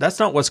sentence. That's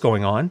not what's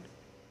going on.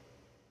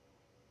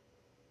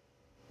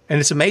 And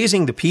it's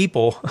amazing the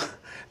people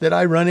that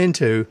I run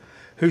into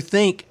who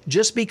think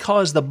just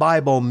because the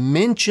Bible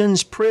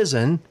mentions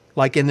prison,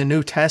 like in the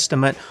New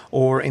Testament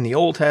or in the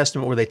Old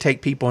Testament where they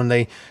take people and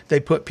they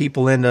put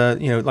people into,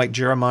 like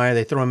Jeremiah,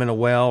 they throw them in a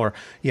well, or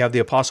you have the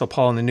Apostle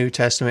Paul in the New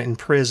Testament in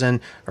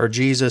prison, or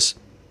Jesus,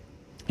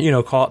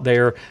 caught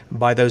there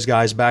by those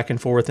guys back and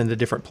forth in the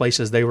different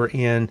places they were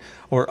in,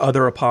 or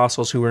other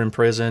apostles who were in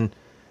prison,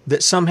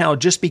 that somehow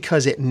just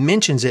because it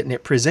mentions it and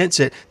it presents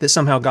it, that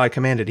somehow God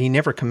commanded it. He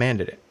never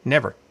commanded it.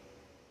 Never.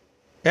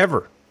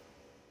 Ever.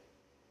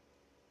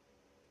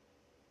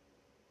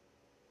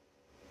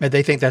 And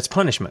they think that's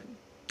punishment.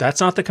 That's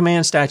not the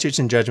command, statutes,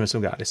 and judgments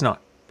of God. It's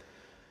not.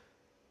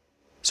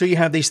 So you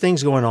have these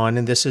things going on,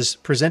 and this is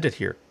presented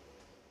here.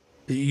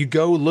 You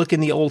go look in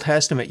the Old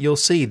Testament, you'll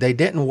see they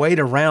didn't wait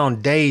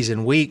around days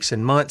and weeks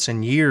and months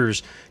and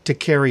years to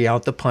carry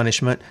out the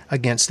punishment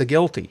against the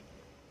guilty.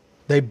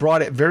 They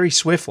brought it very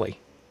swiftly.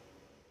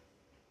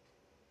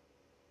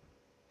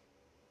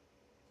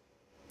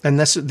 And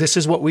this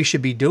is what we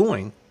should be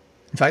doing.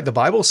 In fact, the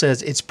Bible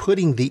says it's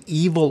putting the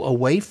evil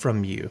away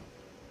from you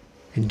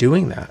in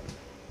doing that.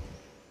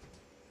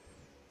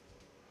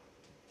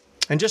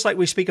 And just like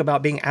we speak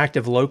about being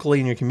active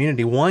locally in your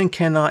community, one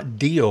cannot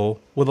deal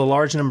with a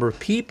large number of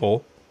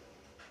people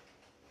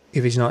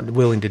if he's not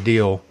willing to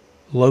deal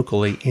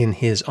locally in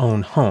his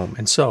own home.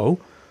 And so,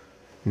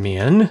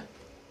 men,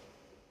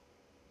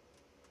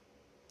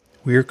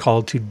 we are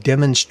called to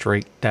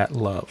demonstrate that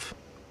love.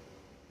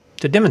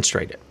 To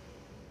demonstrate it.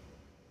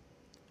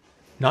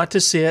 Not to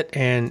sit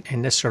and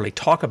necessarily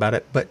talk about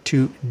it, but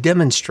to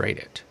demonstrate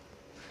it.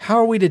 How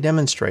are we to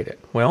demonstrate it?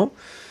 Well,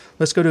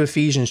 let's go to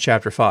Ephesians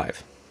chapter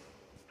 5.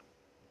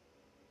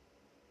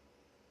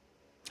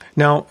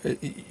 Now,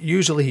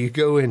 usually you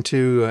go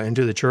into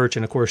the church,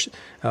 and of course,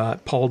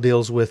 Paul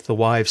deals with the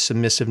wife's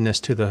submissiveness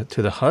to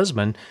the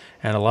husband,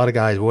 and a lot of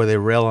guys, boy, they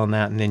rail on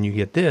that, and then you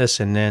get this,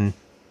 and then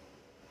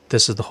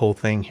this is the whole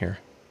thing here.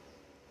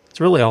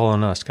 It's really all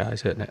on us,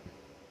 guys, isn't it?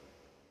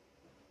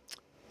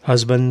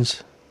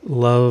 Husbands,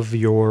 love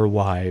your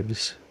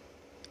wives.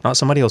 Not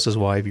somebody else's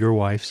wife, your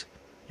wife.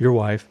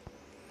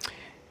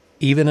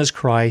 Even as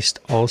Christ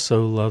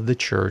also loved the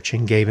church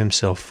and gave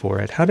himself for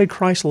it. How did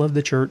Christ love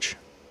the church?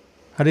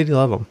 How did he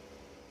love them?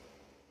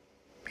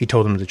 He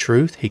told them the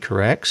truth. He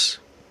corrects.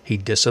 He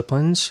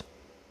disciplines.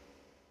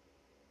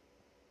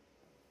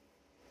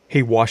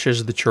 He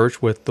washes the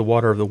church with the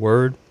water of the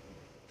word.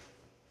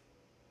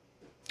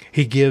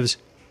 He gives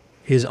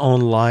his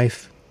own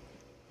life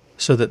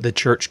so that the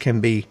church can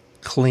be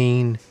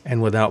clean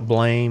and without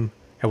blame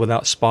and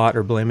without spot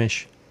or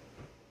blemish.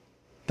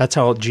 That's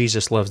how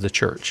Jesus loves the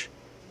church.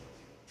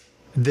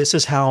 This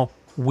is how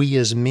we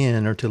as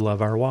men are to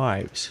love our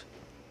wives.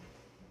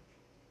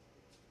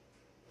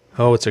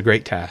 Oh, it's a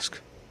great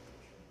task.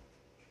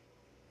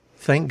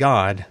 Thank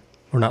God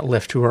we're not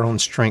left to our own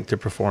strength to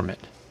perform it.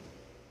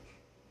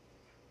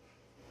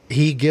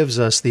 He gives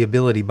us the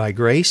ability by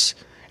grace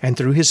and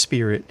through His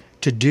Spirit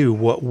to do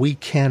what we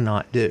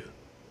cannot do.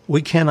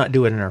 We cannot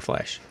do it in our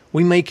flesh.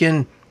 We make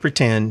and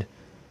pretend,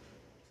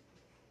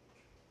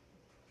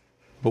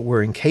 but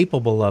we're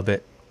incapable of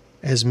it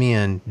as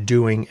men,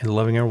 doing and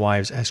loving our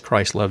wives as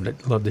Christ loved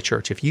the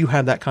church. If you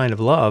have that kind of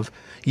love,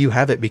 you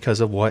have it because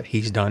of what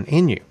He's done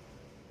in you.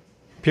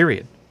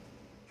 Period.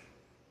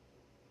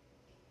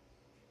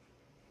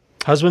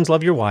 Husbands,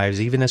 love your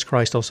wives, even as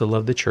Christ also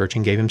loved the church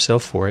and gave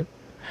Himself for it,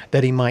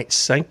 that He might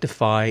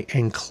sanctify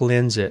and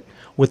cleanse it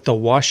with the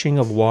washing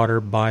of water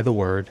by the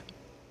word,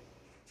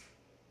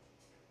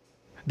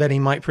 that He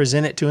might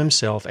present it to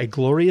Himself a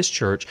glorious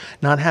church,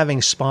 not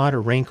having spot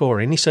or wrinkle or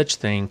any such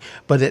thing,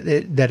 but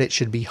that it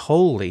should be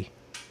holy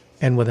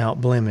and without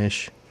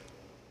blemish.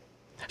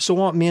 So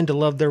ought men to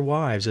love their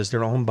wives as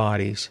their own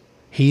bodies.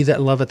 He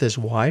that loveth his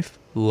wife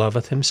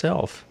loveth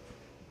himself.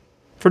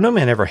 For no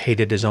man ever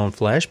hated his own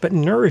flesh, but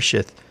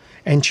nourisheth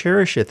and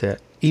cherisheth it,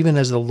 even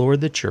as the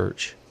Lord the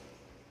church.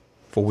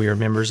 For we are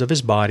members of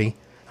His body,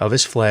 of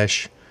His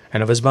flesh,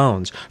 and of His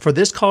bones. For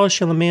this cause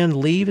shall a man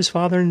leave his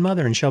father and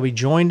mother, and shall be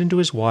joined unto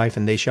his wife,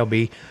 and they shall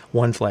be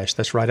one flesh.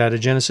 That's right out of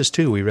Genesis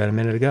 2, we read a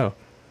minute ago.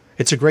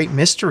 It's a great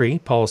mystery,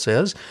 Paul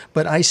says,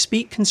 but I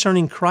speak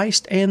concerning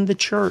Christ and the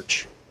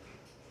church.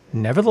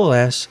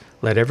 Nevertheless,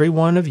 let every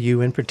one of you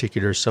in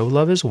particular so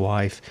love his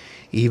wife,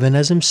 even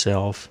as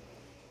himself,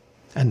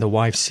 and the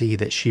wife see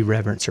that she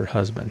reverence her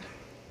husband.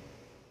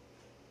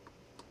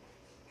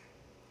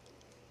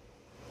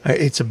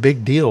 It's a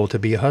big deal to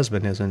be a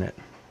husband, isn't it?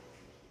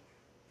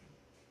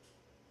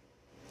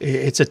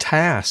 It's a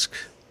task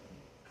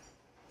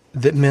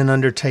that men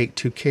undertake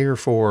to care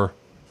for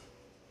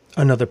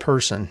another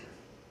person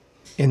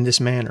in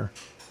this manner,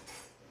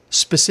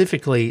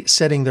 specifically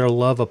setting their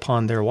love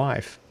upon their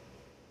wife.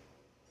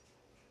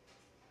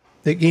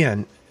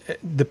 Again,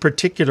 the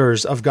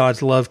particulars of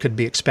God's love could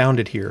be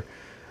expounded here.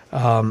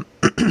 And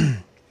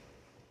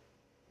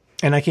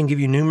I can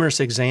give you numerous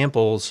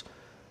examples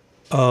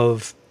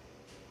of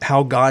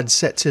how God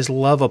sets His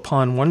love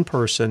upon one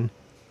person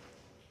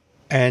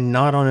and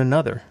not on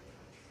another.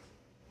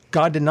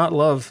 God did not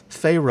love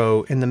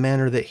Pharaoh in the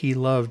manner that He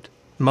loved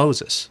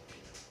Moses.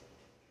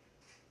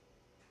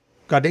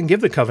 God didn't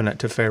give the covenant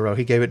to Pharaoh.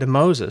 He gave it to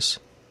Moses.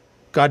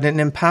 God didn't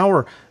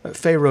empower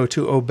Pharaoh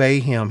to obey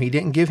Him. He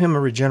didn't give him a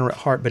regenerate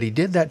heart, but He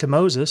did that to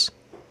Moses.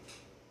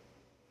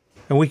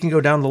 And we can go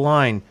down the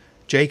line.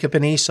 Jacob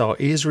and Esau,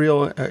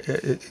 Israel,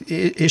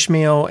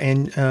 Ishmael,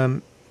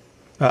 and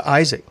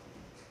Isaac.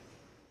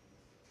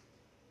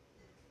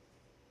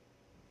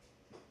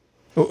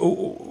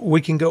 We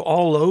can go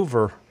all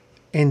over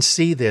and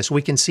see this.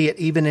 We can see it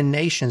even in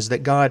nations,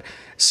 that God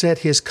set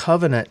His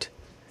covenant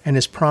and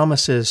His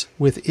promises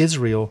with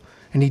Israel,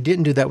 and He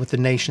didn't do that with the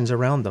nations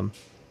around them.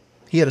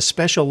 He had a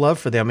special love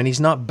for them, and He's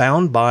not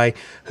bound by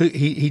who.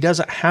 He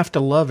doesn't have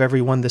to love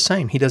everyone the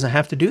same. He doesn't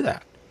have to do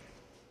that.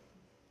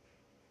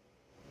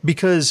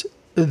 Because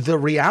the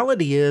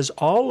reality is,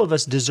 all of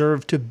us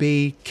deserve to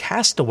be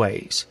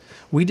castaways.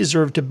 We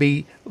deserve to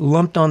be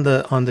lumped on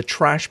the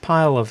trash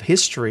pile of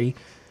history,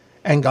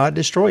 and God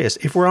destroy us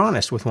if we're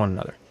honest with one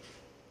another.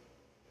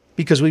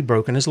 Because we've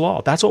broken His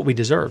law. That's what we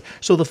deserve.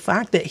 So the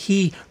fact that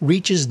He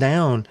reaches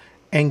down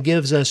and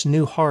gives us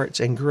new hearts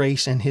and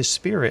grace and His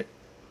Spirit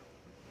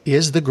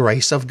is the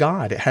grace of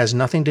God. It has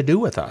nothing to do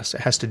with us.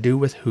 It has to do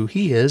with who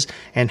he is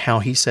and how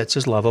he sets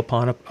his love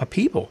upon a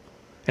people.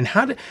 And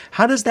how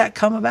does that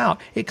come about?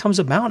 It comes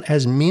about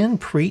as men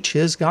preach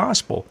his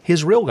gospel,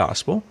 his real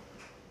gospel,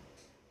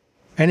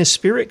 and his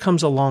Spirit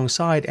comes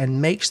alongside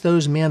and makes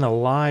those men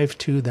alive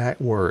to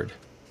that word.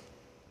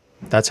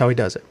 That's how he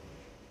does it.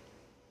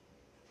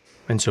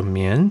 And so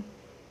men,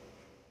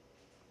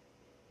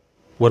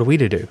 what are we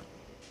to do?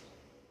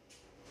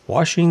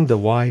 Washing the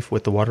wife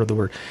with the water of the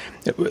word.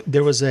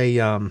 There was a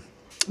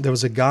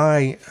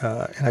guy,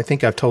 and I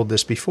think I've told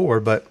this before,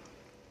 but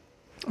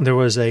there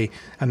was a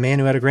man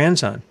who had a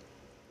grandson,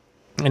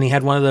 and he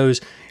had one of those.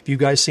 Have you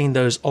guys seen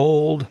those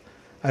old?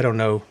 I don't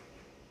know.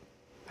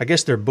 I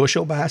guess they're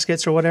bushel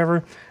baskets or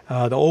whatever.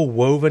 The old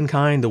woven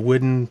kind, the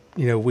wooden,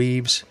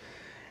 weaves,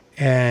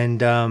 and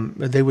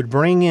they would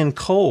bring in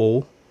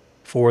coal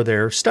for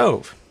their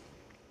stove,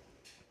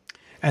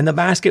 and the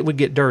basket would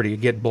get dirty,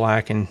 it'd get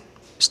black and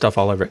stuff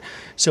all over it.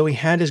 So he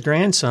had his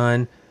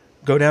grandson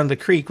go down to the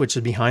creek, which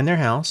is behind their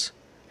house,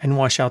 and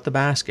wash out the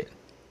basket.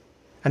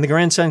 And the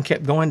grandson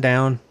kept going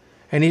down,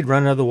 and he'd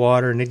run out of the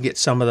water, and he'd get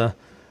some of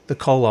the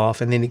coal off,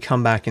 and then he'd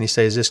come back, and he'd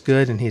say, "Is this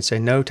good?" And he'd say,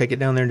 "No, take it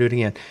down there and do it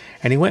again."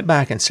 And he went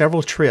back, and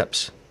several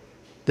trips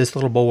this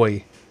little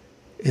boy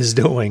is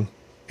doing,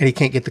 and he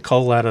can't get the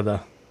coal out of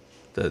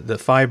the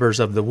fibers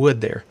of the wood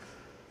there.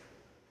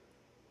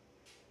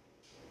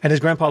 And his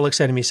grandpa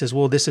looks at him, he says,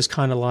 "Well, this is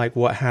kind of like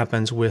what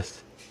happens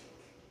with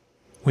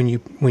when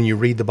you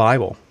read the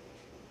Bible.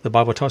 The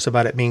Bible talks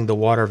about it being the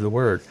water of the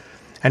word."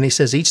 And he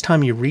says each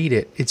time you read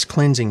it, it's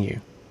cleansing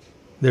you.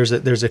 There's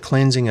a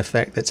cleansing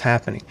effect that's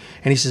happening.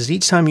 And he says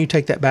each time you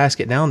take that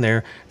basket down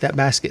there, that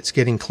basket's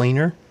getting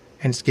cleaner,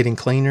 and it's getting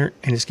cleaner,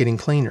 and it's getting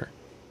cleaner.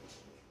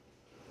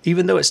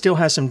 Even though it still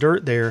has some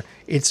dirt there,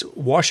 it's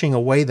washing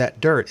away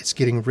that dirt. It's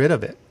getting rid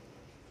of it.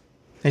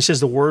 And he says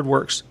the word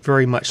works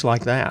very much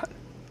like that.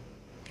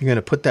 You're going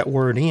to put that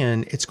word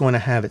in, it's going to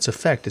have its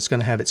effect. It's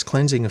going to have its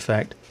cleansing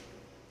effect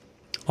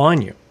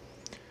on you.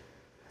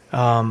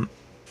 And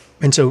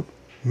so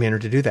men are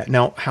to do that.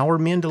 Now, how are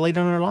men to lay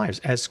down their lives?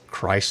 As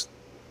Christ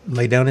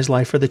laid down his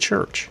life for the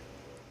church.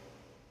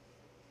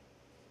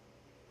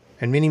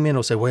 And many men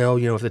will say, well,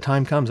 if the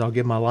time comes, I'll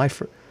give my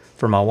life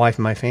for my wife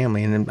and my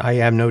family. And I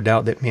have no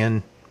doubt that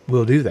men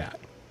will do that.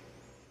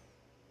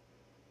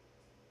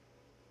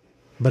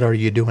 But are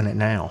you doing it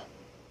now?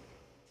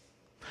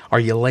 Are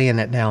you laying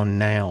it down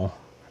now?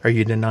 Are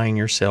you denying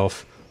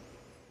yourself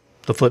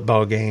the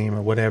football game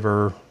or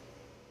whatever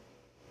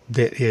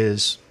that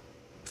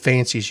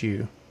fancies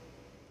you?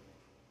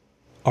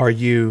 Are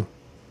you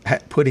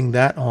putting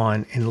that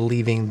on and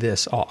leaving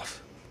this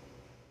off?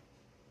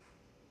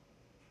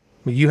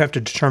 You have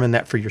to determine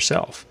that for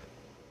yourself.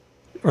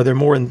 Are there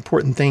more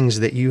important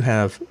things that you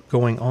have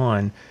going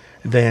on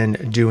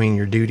than doing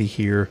your duty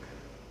here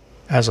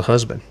as a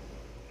husband,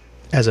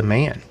 as a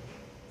man?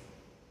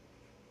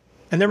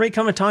 And there may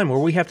come a time where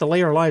we have to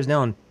lay our lives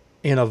down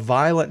in a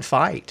violent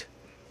fight,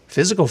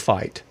 physical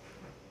fight,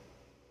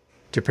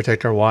 to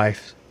protect our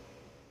wife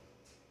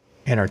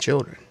and our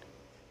children.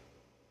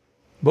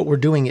 But we're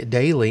doing it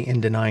daily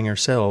in denying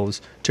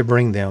ourselves to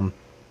bring them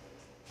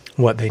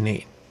what they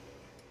need.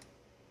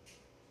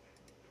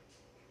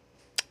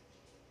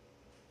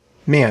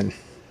 Men,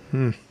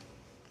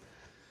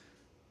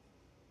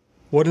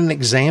 what an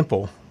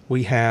example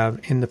we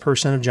have in the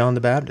person of John the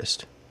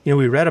Baptist.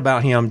 We read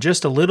about him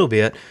just a little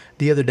bit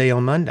the other day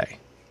on Monday.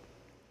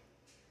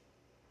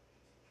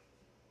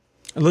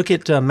 Look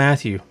at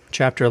Matthew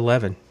chapter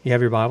 11. You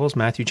have your Bibles?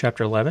 Matthew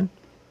chapter 11.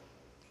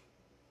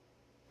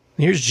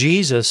 Here's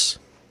Jesus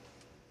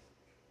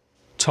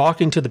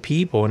talking to the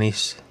people, and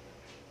he's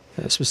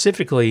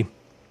specifically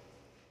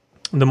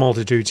the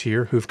multitudes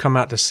here who've come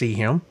out to see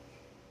him.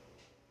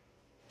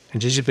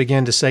 And Jesus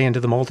began to say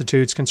unto the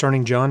multitudes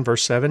concerning John,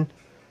 verse 7,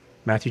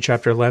 Matthew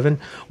chapter 11,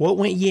 "What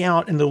went ye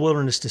out in the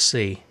wilderness to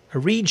see? A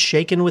reed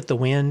shaken with the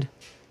wind?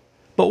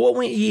 But what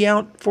went ye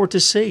out for to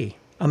see?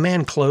 A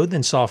man clothed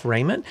in soft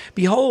raiment?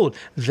 Behold,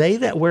 they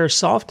that wear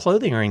soft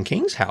clothing are in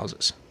kings'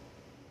 houses.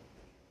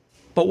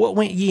 But what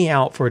went ye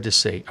out for to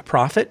see? A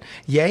prophet?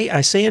 Yea,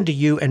 I say unto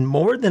you, and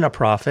more than a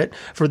prophet,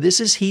 for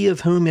this is he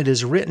of whom it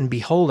is written,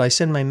 Behold, I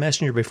send my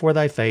messenger before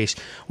thy face,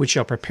 which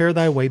shall prepare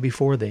thy way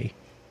before thee.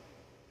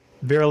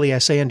 Verily I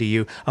say unto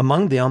you,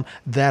 among them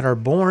that are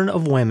born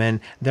of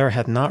women, there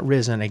hath not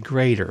risen a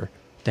greater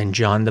than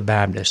John the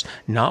Baptist.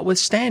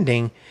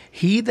 Notwithstanding,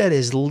 he that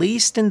is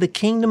least in the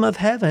kingdom of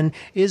heaven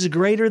is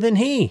greater than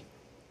he."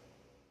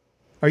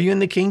 Are you in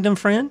the kingdom,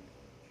 friend?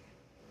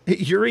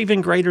 You're even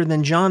greater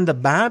than John the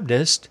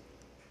Baptist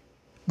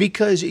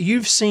because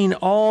you've seen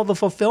all the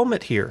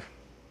fulfillment here.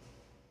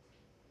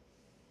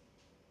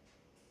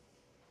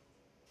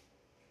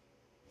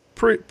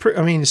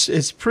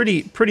 It's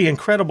pretty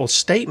incredible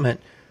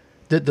statement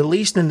that the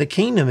least in the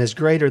kingdom is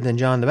greater than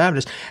John the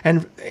Baptist.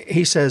 And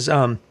he says,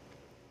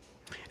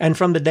 and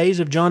from the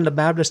days of John the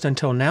Baptist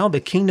until now, the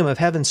kingdom of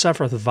heaven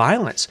suffereth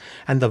violence,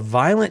 and the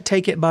violent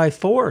take it by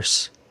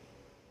force.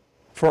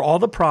 For all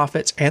the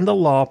prophets and the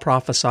law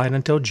prophesied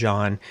until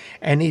John,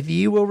 and if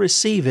ye will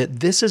receive it,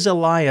 this is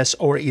Elias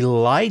or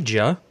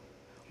Elijah,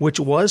 which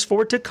was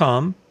for to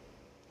come.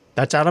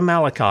 That's out of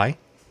Malachi.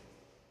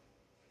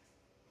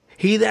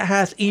 He that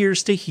hath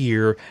ears to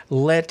hear,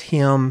 let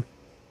him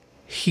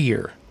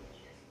hear.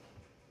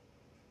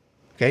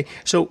 Okay,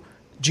 so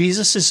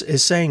Jesus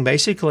is saying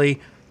basically,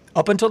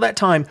 up until that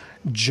time,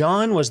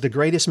 John was the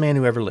greatest man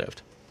who ever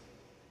lived.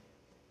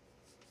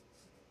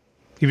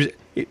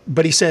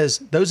 But he says,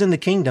 those in the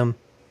kingdom,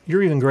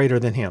 you're even greater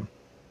than him.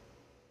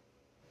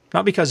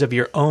 Not because of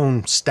your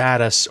own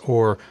status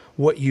or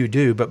what you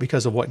do, but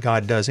because of what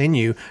God does in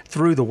you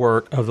through the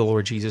work of the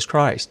Lord Jesus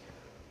Christ.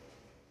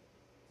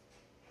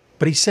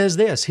 But he says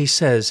this, he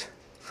says,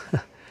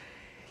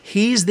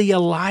 he's the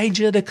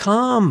Elijah to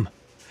come.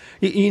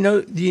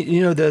 Those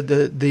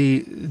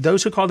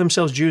who call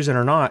themselves Jews and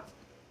are not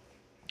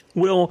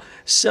will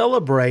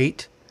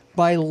celebrate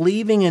by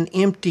leaving an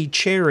empty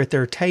chair at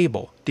their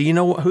table. Do you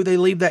know who they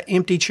leave that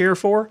empty chair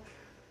for?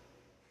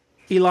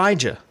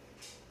 Elijah,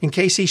 in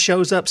case he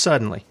shows up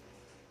suddenly.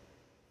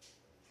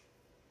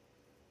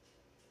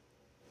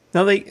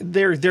 Now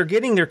they're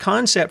getting their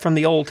concept from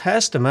the Old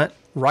Testament,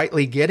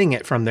 rightly getting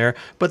it from there,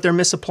 but they're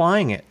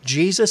misapplying it.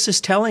 Jesus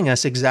is telling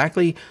us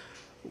exactly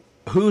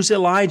who's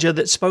Elijah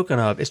that's spoken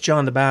of. It's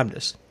John the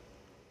Baptist.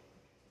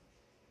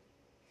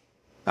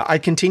 I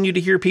continue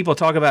to hear people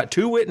talk about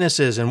two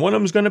witnesses, and one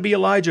of them's going to be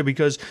Elijah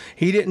because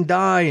he didn't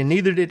die, and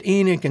neither did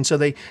Enoch. And so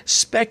they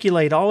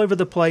speculate all over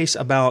the place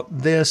about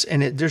this,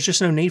 and there's just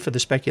no need for the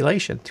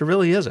speculation. There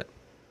really isn't.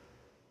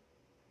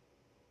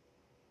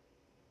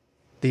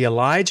 The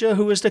Elijah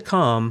who was to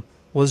come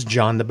was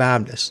John the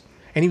Baptist,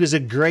 and he was a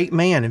great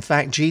man. In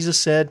fact, Jesus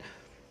said,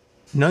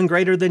 none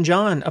greater than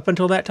John up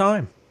until that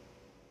time.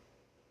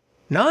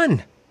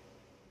 None.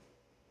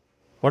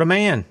 What a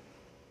man.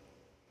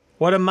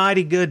 What a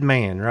mighty good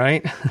man,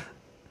 right?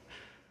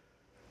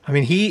 I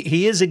mean,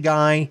 he is a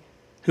guy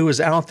who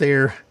was out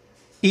there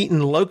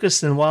eating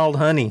locusts and wild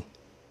honey.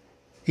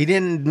 He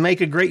didn't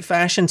make a great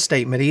fashion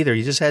statement either.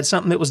 He just had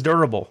something that was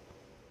durable.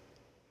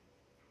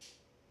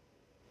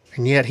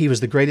 And yet he was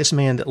the greatest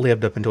man that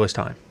lived up until his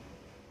time.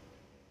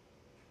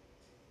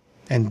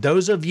 And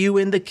those of you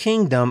in the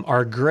kingdom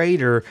are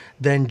greater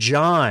than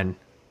John.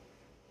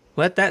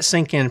 Let that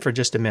sink in for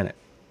just a minute.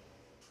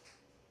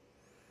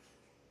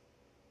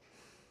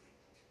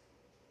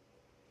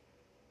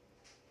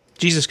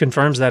 Jesus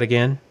confirms that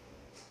again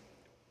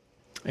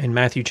in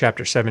Matthew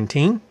chapter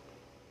 17.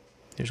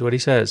 Here's what he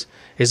says.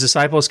 His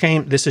disciples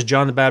came, this is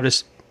John the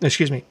Baptist,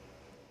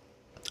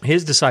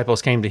 his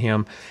disciples came to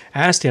him,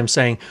 asked him,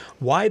 saying,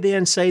 why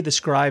then say the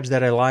scribes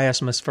that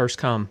Elias must first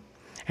come?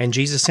 And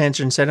Jesus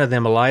answered and said unto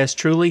them, Elias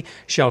truly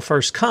shall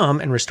first come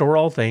and restore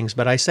all things,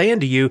 but I say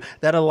unto you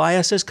that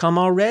Elias has come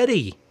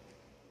already.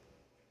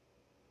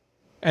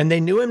 And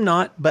they knew him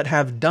not, but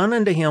have done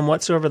unto him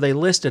whatsoever they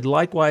listed.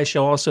 Likewise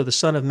shall also the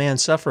Son of Man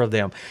suffer of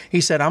them. He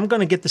said, I'm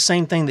going to get the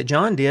same thing that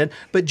John did,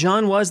 but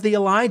John was the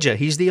Elijah.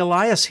 He's the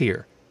Elias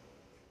here.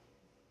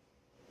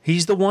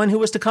 He's the one who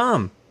was to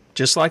come,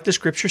 just like the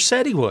Scripture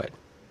said he would,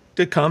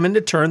 to come and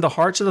to turn the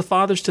hearts of the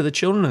fathers to the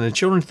children and the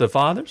children to the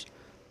fathers.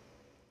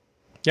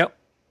 Yep,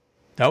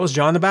 that was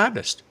John the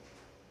Baptist.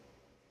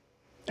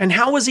 And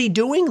how was he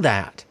doing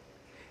that?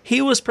 He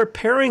was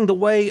preparing the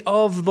way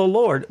of the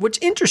Lord, which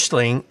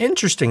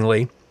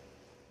interestingly,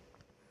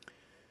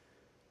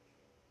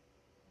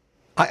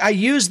 I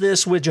use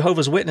this with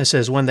Jehovah's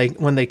Witnesses when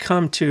they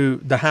come to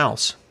the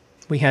house.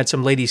 We had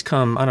some ladies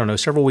come,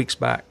 several weeks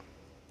back.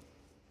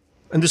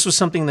 And this was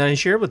something that I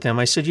shared with them.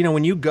 I said,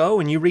 when you go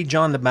and you read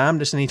John the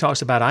Baptist and he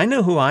talks about, I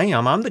know who I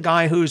am. I'm the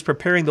guy who's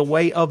preparing the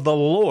way of the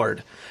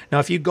Lord. Now,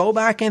 if you go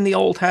back in the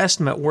Old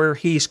Testament where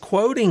he's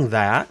quoting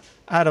that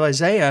out of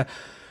Isaiah,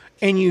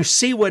 and you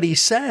see what he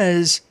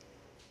says,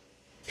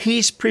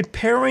 he's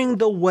preparing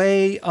the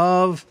way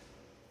of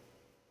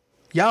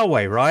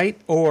Yahweh, right?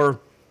 Or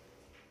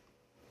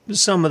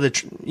some of the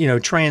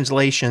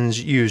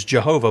translations use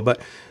Jehovah, but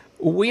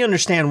we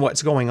understand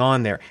what's going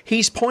on there.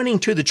 He's pointing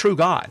to the true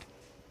God,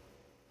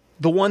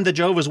 the one the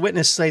Jehovah's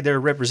Witnesses say they're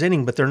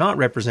representing, but they're not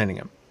representing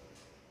him.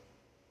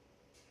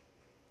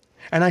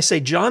 And I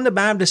say, John the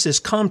Baptist has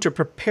come to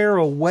prepare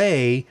a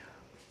way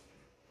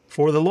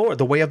for the Lord,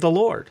 the way of the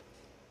Lord.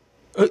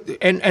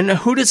 And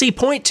who does he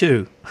point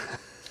to?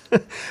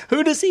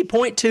 Who does he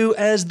point to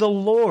as the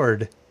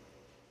Lord?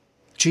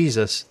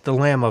 Jesus, the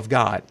Lamb of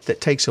God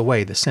that takes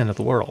away the sin of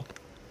the world.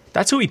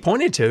 That's who he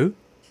pointed to.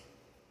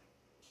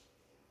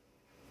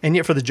 And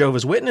yet for the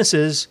Jehovah's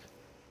Witnesses,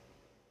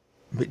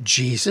 but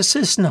Jesus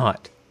is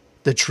not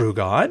the true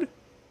God.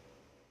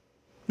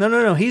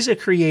 No, he's a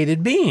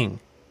created being.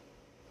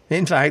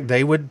 In fact,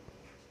 they would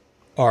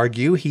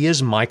argue he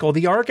is Michael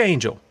the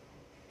Archangel.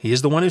 He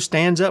is the one who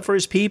stands up for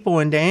his people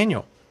in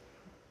Daniel.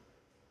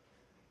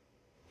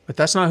 But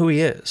that's not who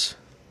he is.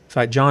 In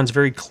fact, John's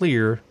very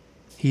clear.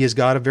 He is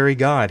God of very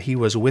God. He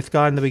was with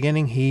God in the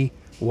beginning. He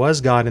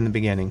was God in the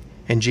beginning.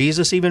 And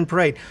Jesus even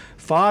prayed,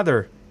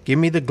 Father, give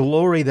me the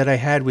glory that I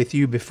had with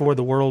you before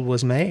the world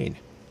was made.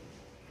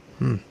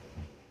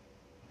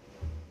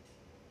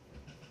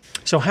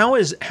 So how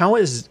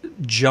is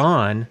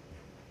John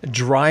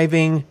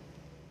driving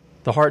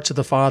the hearts of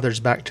the fathers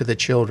back to the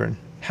children?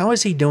 How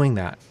is he doing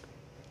that?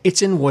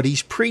 It's in what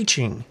he's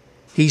preaching.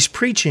 He's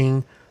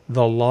preaching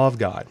the law of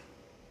God.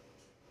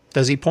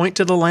 Does he point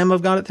to the Lamb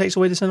of God that takes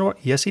away the sin of the world?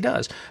 Yes, he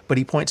does. But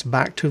he points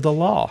back to the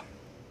law.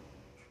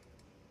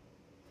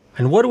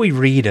 And what do we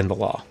read in the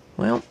law?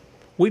 Well,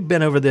 we've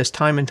been over this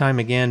time and time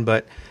again,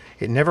 but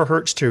it never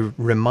hurts to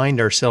remind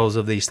ourselves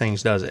of these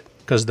things, does it?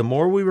 Because the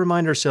more we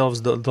remind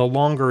ourselves, the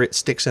longer it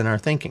sticks in our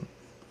thinking.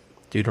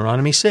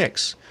 Deuteronomy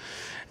 6.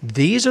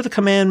 These are the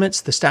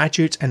commandments, the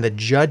statutes, and the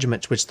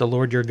judgments which the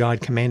Lord your God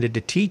commanded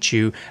to teach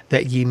you,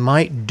 that ye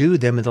might do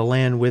them in the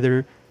land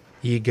whither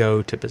ye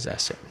go to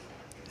possess it.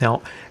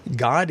 Now,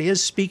 God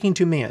is speaking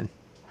to men.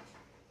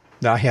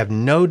 I have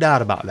no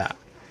doubt about that.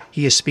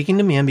 He is speaking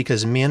to men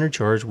because men are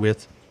charged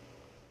with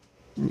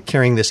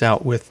carrying this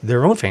out with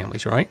their own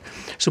families, right?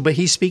 So, but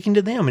he's speaking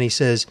to them and he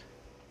says,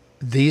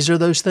 these are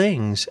those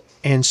things.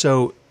 And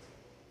so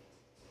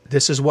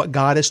this is what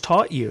God has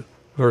taught you.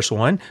 Verse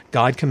 1,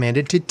 God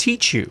commanded to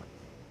teach you,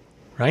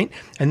 right?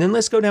 And then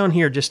let's go down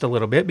here just a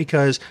little bit,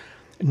 because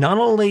not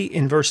only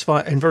in verse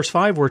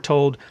 5 we're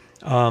told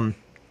that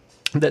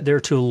they're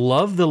to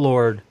love the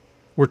Lord.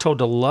 We're told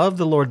to love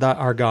the Lord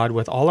our God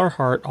with all our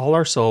heart, all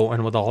our soul,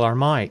 and with all our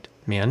might,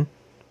 men.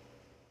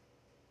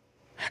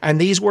 And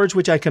these words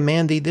which I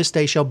command thee this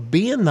day shall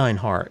be in thine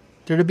heart.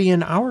 They're to be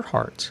in our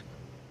hearts.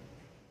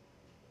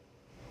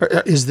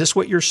 Is this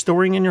what you're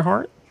storing in your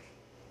heart?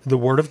 The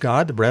word of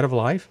God, the bread of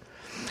life?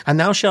 And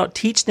thou shalt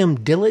teach them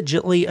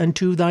diligently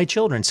unto thy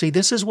children. See,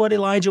 this is what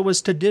Elijah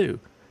was to do.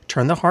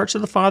 Turn the hearts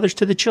of the fathers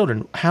to the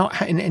children. How?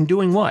 And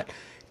doing what?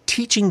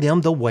 Teaching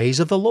them the ways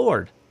of the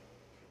Lord.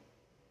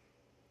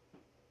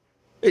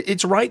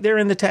 It's right there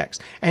in the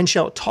text. And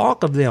shalt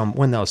talk of them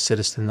when thou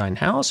sittest in thine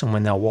house, and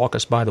when thou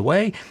walkest by the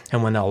way,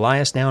 and when thou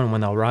liest down, and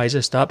when thou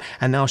risest up.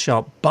 And thou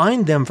shalt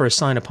bind them for a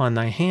sign upon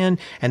thy hand,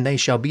 and they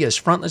shall be as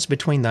frontlets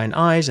between thine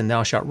eyes, and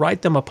thou shalt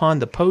write them upon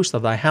the posts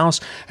of thy house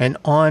and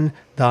on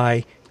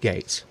thy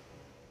gates.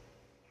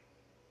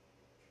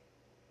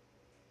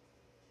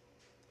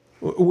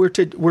 We're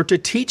to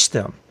teach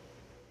them.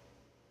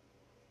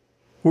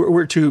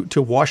 We're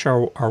to wash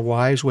our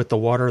wives with the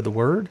water of the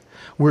word.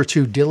 We're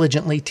to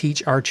diligently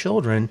teach our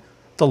children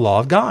the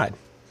law of God.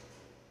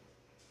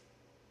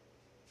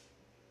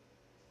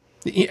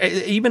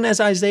 Even as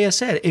Isaiah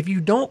said, if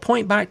you don't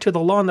point back to the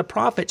law and the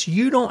prophets,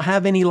 you don't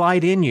have any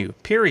light in you,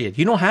 period.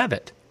 You don't have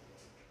it.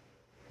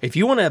 If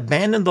you want to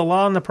abandon the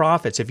law and the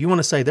prophets, if you want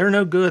to say they're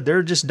no good,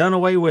 they're just done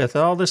away with,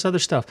 all this other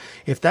stuff,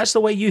 if that's the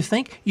way you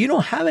think, you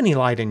don't have any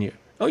light in you.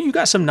 Oh, you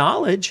got some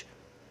knowledge,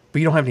 but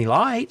you don't have any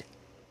light.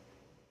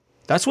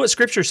 That's what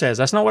Scripture says.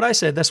 That's not what I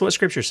said. That's what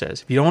Scripture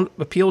says. If you don't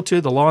appeal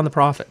to the law and the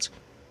prophets,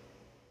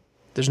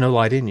 there's no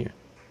light in you.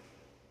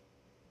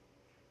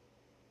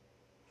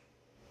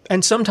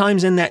 And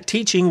sometimes in that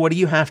teaching, what do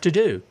you have to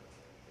do?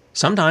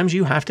 Sometimes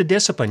you have to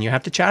discipline. You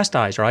have to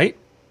chastise, right?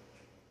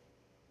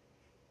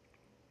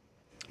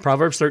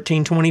 Proverbs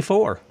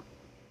 13:24.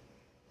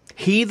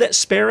 He that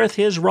spareth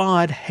his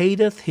rod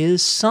hateth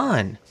his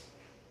son.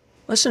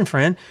 Listen,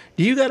 friend,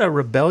 do you got a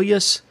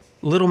rebellious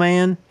little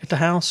man at the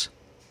house?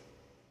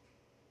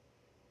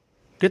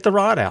 Get the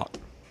rod out.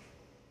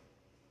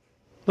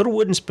 Little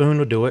wooden spoon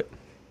will do it.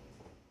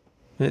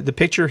 The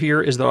picture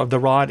here is the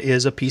rod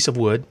is a piece of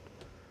wood.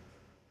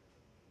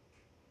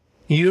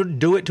 You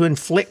do it to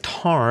inflict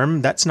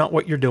harm. That's not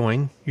what you're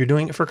doing. You're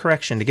doing it for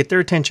correction, to get their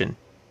attention.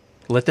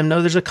 Let them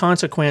know there's a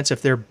consequence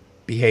if they're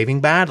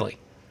behaving badly.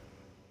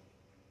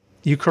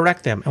 You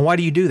correct them. And why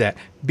do you do that?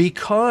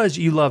 Because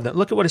you love them.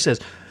 Look at what it says.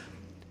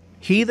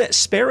 He that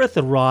spareth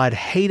the rod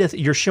hateth.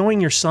 You're showing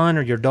your son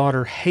or your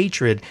daughter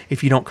hatred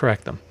if you don't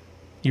correct them.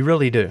 You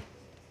really do.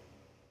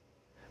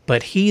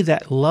 But he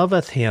that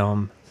loveth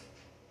him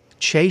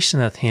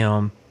chasteneth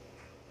him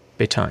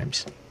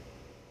betimes.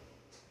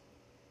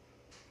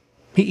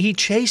 He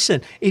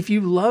chasten. If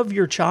you love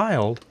your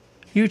child,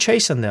 you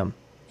chasten them.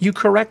 You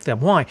correct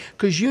them. Why?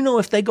 Because you know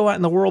if they go out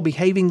in the world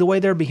behaving the way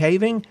they're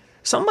behaving,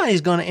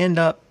 somebody's going to end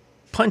up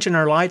punching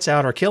their lights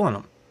out or killing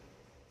them.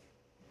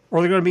 Or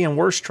they're going to be in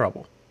worse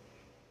trouble.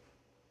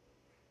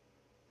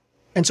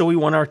 And so we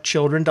want our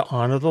children to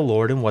honor the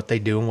Lord in what they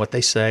do and what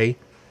they say,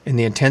 in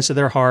the intents of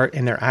their heart,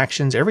 in their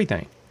actions,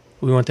 everything.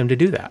 We want them to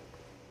do that.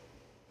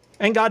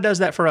 And God does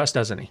that for us,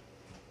 doesn't He?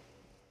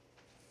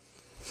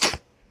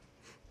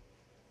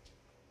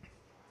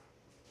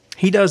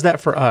 He does that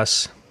for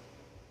us.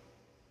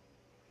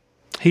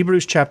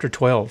 Hebrews chapter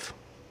 12.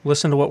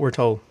 Listen to what we're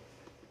told.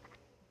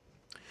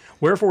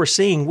 Wherefore,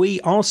 seeing we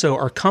also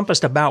are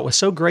compassed about with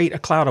so great a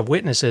cloud of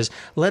witnesses,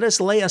 let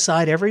us lay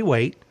aside every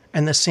weight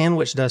and the sin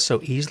which does so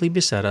easily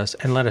beset us,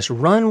 and let us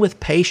run with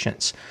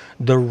patience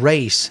the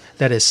race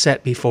that is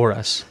set before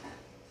us.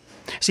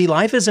 See,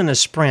 life isn't a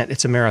sprint,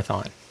 it's a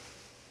marathon.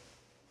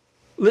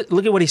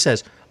 Look at what he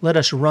says. Let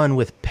us run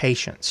with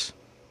patience.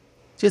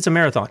 See, it's a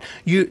marathon.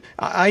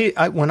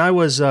 When I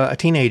was a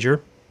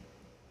teenager,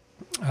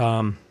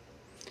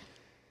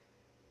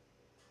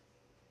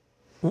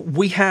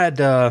 we had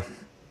a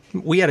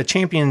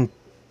champion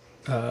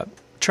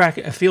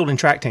field and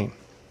track team.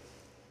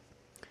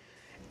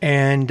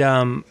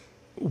 And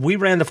we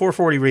ran the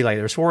 440 relay.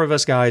 There was 4 of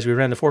us guys. We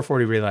ran the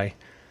 440 relay.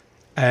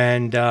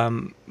 And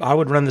I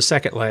would run the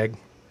second leg.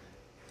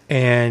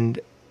 And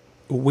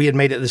we had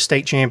made it to the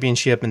state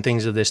championship and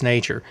things of this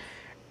nature.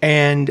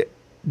 And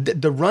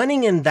the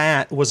running in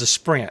that was a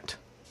sprint.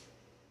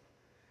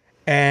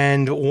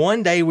 And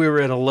one day we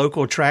were at a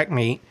local track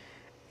meet,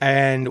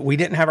 and we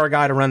didn't have our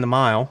guy to run the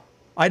mile.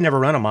 I'd never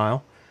run a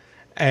mile.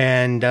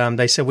 And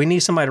they said, we need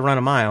somebody to run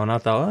a mile. And I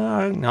thought,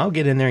 I'll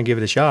get in there and give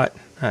it a shot.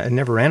 I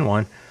never ran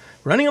one.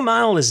 Running a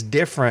mile is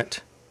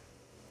different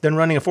than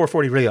running a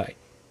 440 relay.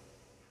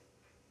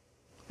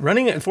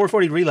 Running a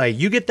 440 relay,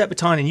 you get that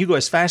baton and you go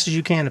as fast as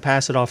you can to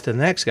pass it off to the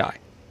next guy.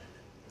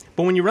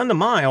 But when you run the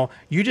mile,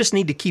 you just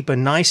need to keep a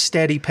nice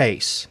steady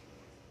pace.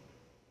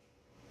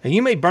 And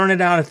you may burn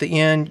it out at the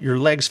end. Your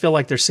legs feel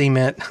like they're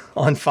cement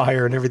on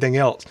fire and everything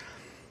else.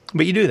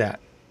 But you do that.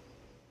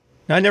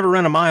 Now, I never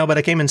run a mile, but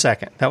I came in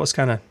second. That was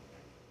kind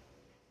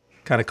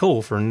of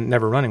cool for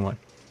never running one.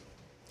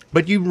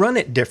 But you run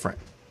it different.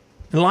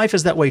 And life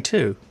is that way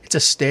too. It's a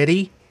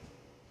steady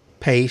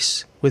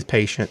pace with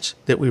patience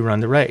that we run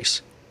the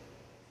race.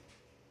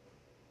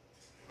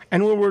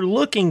 And when we're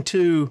looking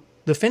to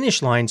the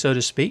finish line, so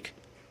to speak,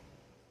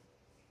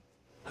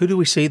 who do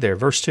we see there?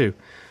 Verse 2.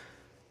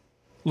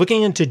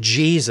 Looking into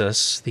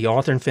Jesus, the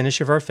author and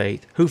finisher of our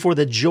faith, who for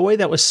the joy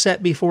that was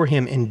set before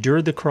him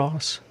endured the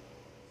cross,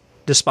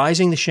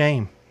 despising the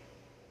shame.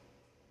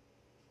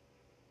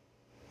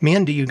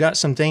 Men, do you got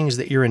some things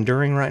that you're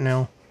enduring right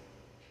now?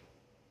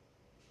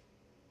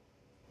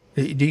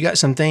 Do you got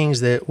some things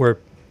that where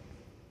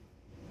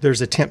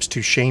there's attempts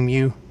to shame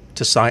you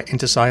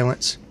into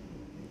silence?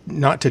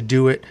 Not to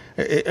do it?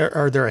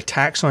 Are there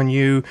attacks on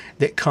you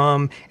that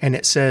come and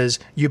it says,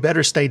 you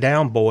better stay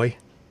down, boy?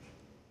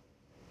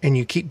 And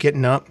you keep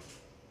getting up?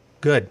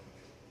 Good.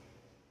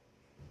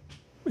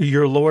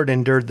 Your Lord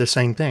endured the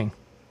same thing.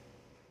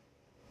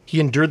 He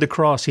endured the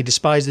cross. He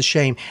despised the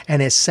shame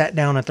and is sat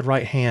down at the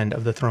right hand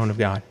of the throne of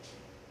God.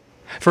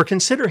 For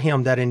consider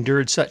him that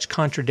endured such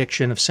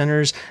contradiction of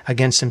sinners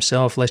against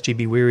himself, lest ye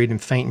be wearied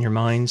and faint in your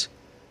minds.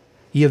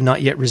 Ye have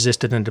not yet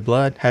resisted unto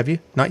blood, have you?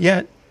 Not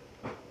yet.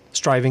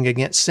 Striving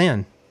against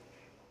sin.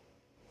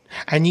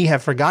 And ye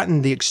have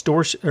forgotten the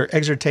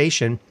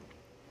exhortation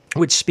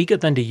which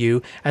speaketh unto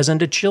you as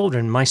unto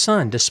children. My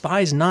son,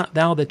 despise not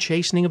thou the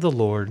chastening of the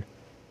Lord,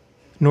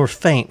 nor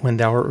faint when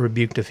thou art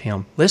rebuked of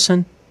him.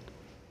 Listen,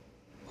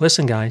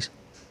 guys.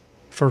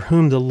 For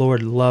whom the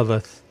Lord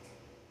loveth,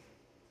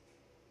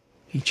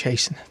 he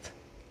chasteneth,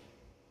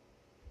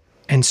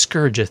 and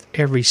scourgeth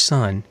every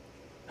son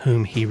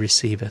whom he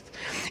receiveth.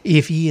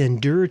 If ye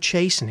endure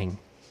chastening,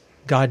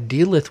 God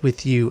dealeth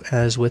with you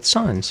as with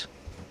sons.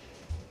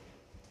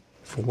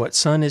 For what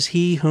son is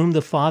he whom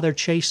the Father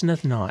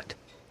chasteneth not?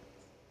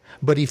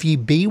 But if ye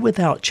be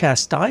without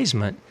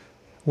chastisement,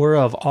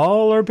 whereof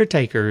all are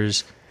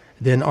partakers,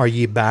 then are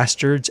ye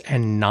bastards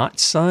and not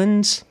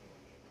sons?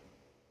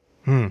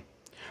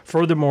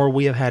 Furthermore,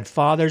 we have had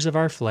fathers of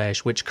our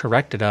flesh, which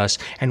corrected us,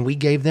 and we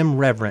gave them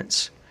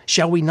reverence.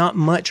 Shall we not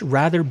much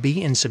rather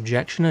be in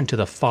subjection unto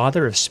the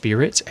Father of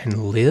spirits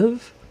and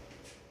live?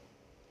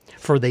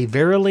 For they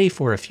verily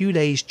for a few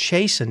days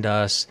chastened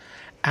us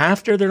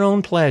after their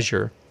own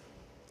pleasure,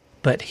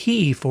 but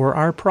he for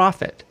our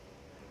profit,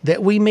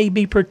 that we may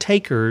be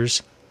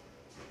partakers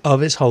of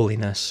his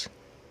holiness.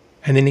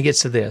 And then he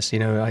gets to this.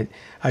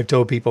 I've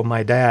told people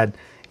my dad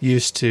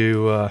used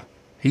to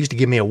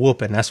give me a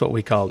whooping. That's what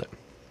we called it.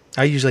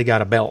 I usually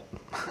got a belt.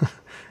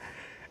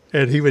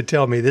 And he would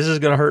tell me, this is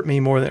going to hurt me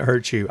more than it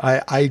hurts you.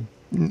 I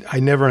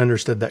never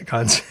understood that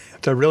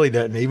concept. I really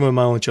didn't. Even with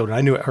my own children,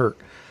 I knew it hurt.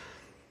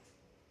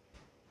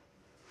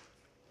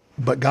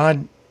 But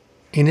God,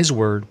 in his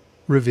word,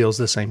 reveals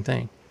the same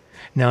thing.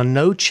 Now,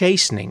 no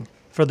chastening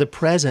for the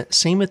present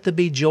seemeth to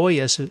be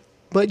joyous,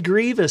 but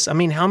grievous. I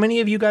mean, how many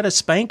of you got a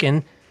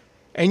spanking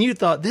and you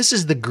thought, this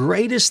is the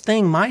greatest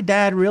thing, my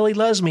dad really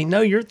loves me?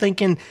 No, you're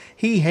thinking,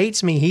 he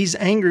hates me, he's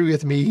angry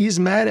with me, he's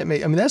mad at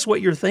me. I mean, that's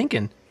what you're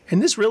thinking.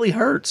 And this really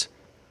hurts.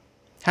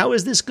 How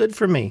is this good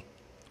for me?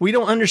 We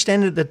don't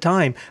understand it at the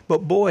time,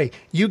 but boy,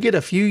 you get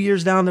a few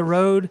years down the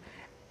road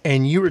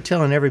and you were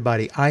telling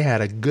everybody, I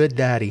had a good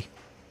daddy.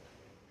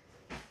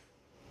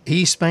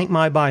 He spanked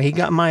my body. He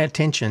got my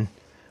attention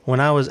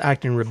when I was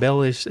acting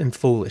rebellious and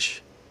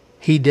foolish.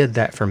 He did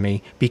that for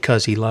me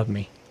because he loved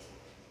me.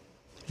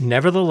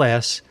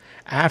 Nevertheless,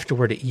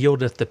 afterward it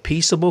yieldeth the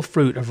peaceable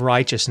fruit of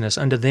righteousness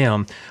unto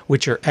them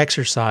which are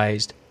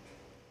exercised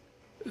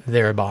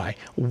thereby.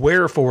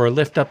 Wherefore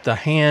lift up the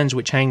hands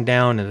which hang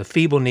down and the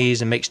feeble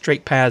knees, and make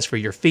straight paths for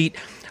your feet,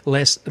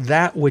 lest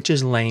that which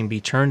is lame be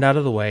turned out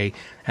of the way,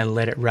 and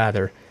let it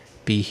rather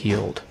be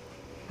healed.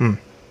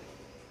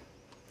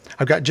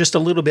 I've got just a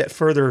little bit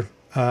further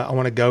I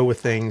want to go with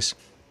things,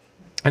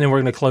 and then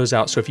we're going to close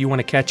out. So if you want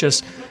to catch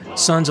us,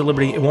 Sons of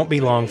Liberty, it won't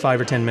be long,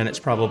 5 or 10 minutes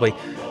probably,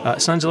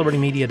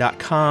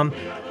 sonsoflibertymedia.com,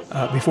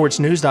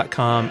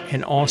 beforeitsnews.com,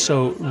 and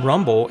also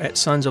Rumble at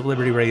Sons of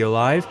Liberty Radio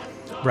Live,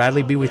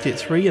 Bradley be with you at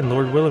 3, and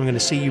Lord willing, we're going to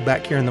see you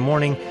back here in the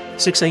morning,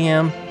 6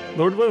 a.m.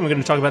 Lord willing, we're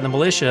going to talk about the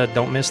militia.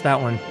 Don't miss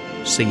that one.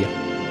 See ya.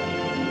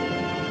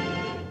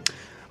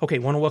 Okay,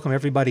 want to welcome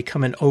everybody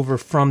coming over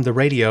from the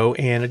radio,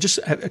 and just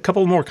a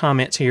couple more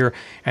comments here,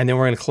 and then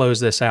we're going to close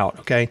this out,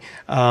 okay?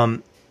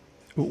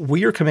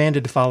 We are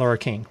commanded to follow our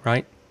King,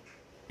 right?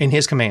 In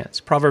his commands.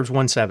 Proverbs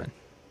 1:7.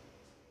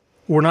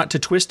 We're not to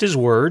twist his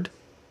word.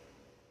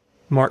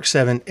 Mark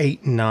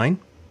 7:8 and 9.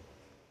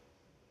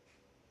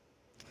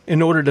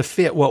 In order to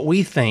fit what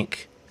we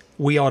think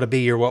we ought to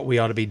be or what we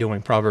ought to be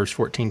doing. Proverbs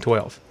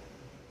 14:12.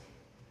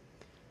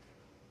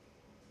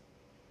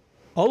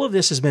 All of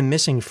this has been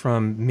missing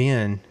from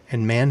men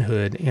and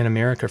manhood in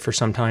America for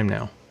some time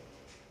now.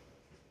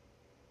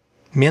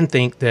 Men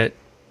think that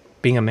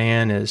being a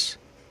man is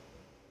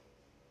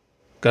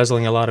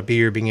guzzling a lot of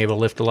beer, being able to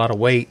lift a lot of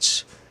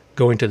weights,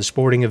 going to the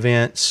sporting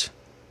events,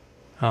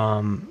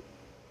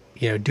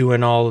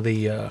 doing all of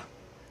the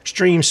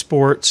extreme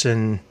sports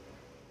and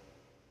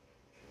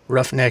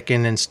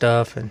roughnecking and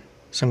stuff. And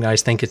some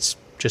guys think it's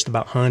just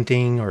about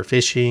hunting or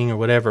fishing or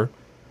whatever.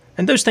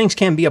 And those things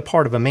can be a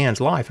part of a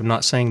man's life. I'm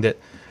not saying that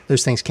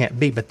those things can't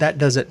be, but that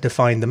doesn't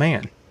define the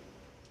man.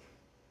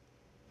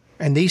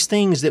 And these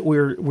things that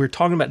we're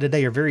talking about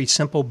today are very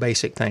simple,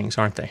 basic things,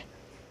 aren't they?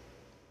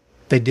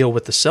 They deal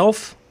with the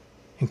self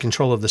and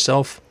control of the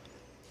self,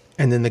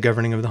 and then the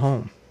governing of the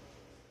home.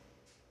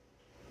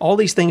 All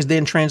these things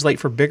then translate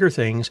for bigger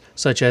things,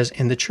 such as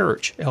in the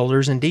church,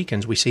 elders and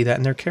deacons. We see that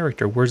in their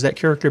character. Where's that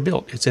character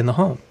built? It's in the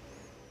home.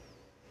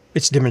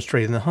 It's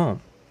demonstrated in the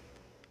home.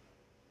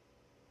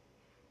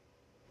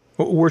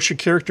 Where's your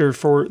character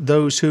for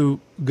those who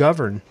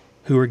govern,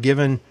 who are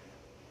given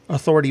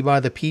authority by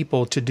the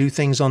people to do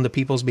things on the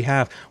people's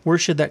behalf? Where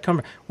should that come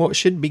from? Well, it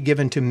should be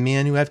given to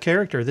men who have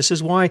character. This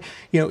is why,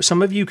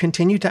 some of you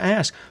continue to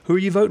ask, who are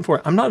you voting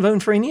for? I'm not voting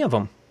for any of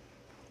them.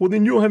 Well,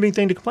 then you don't have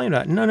anything to complain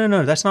about.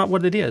 No, that's not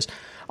what it is.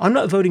 I'm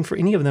not voting for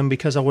any of them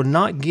because I will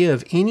not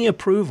give any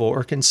approval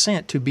or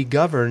consent to be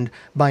governed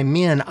by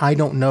men I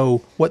don't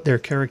know what their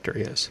character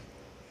is.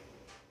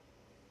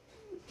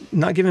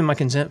 Not giving my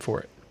consent for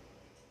it.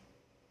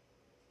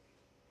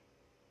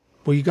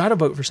 Well, you got to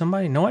vote for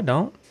somebody. No, I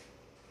don't.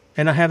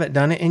 And I haven't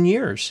done it in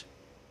years.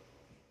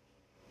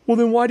 Well,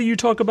 then why do you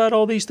talk about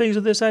all these things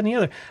with this, that, and the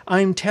other?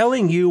 I'm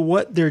telling you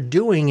what they're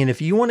doing, and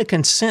if you want to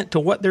consent to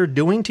what they're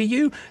doing to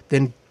you,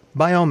 then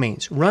by all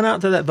means, run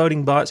out to that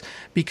voting box,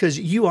 because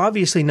you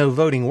obviously know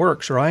voting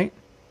works, right?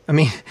 I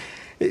mean,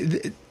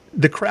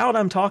 the crowd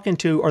I'm talking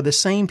to are the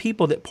same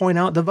people that point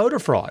out the voter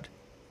fraud.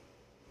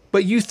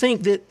 But you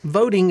think that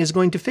voting is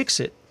going to fix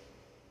it.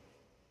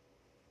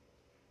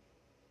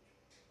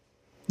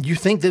 You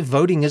think that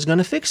voting is going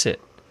to fix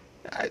it.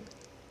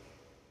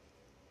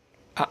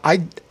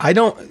 I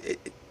don't.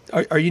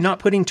 Are you not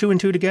putting two and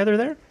two together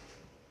there?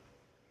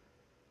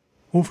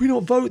 Well, if we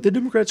don't vote, the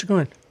Democrats are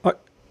going.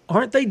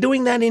 Aren't they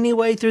doing that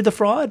anyway through the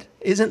fraud?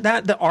 Isn't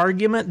that the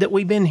argument that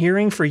we've been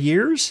hearing for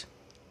years?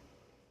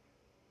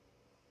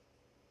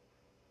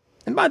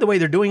 And by the way,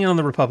 they're doing it on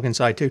the Republican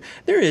side too.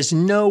 There is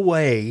no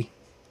way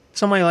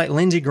somebody like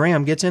Lindsey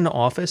Graham gets into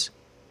office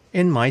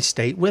in my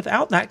state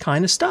without that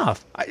kind of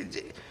stuff.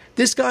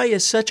 This guy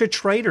is such a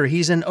traitor.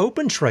 He's an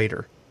open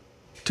traitor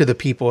to the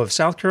people of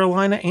South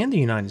Carolina and the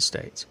United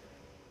States.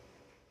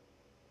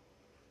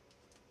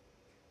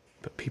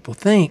 But people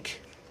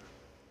think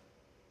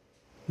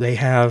they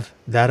have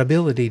that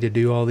ability to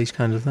do all these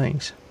kinds of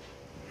things.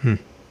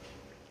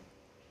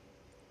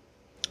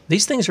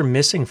 These things are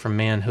missing from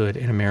manhood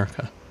in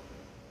America.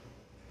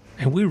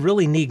 And we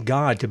really need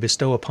God to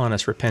bestow upon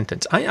us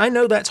repentance. I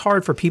know that's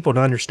hard for people to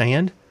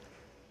understand,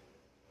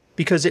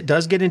 because it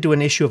does get into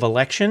an issue of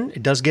election.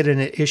 It does get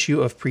into an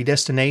issue of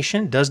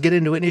predestination. It does get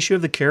into an issue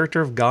of the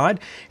character of God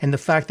and the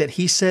fact that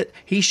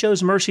He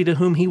shows mercy to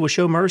whom He will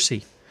show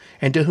mercy,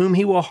 and to whom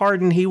He will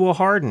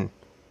harden.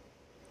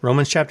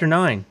 Romans chapter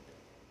 9.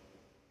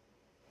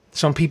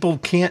 Some people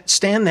can't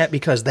stand that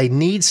because they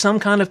need some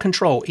kind of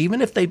control,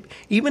 even if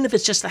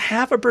it's just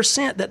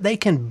 0.5% that they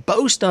can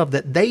boast of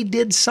that they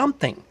did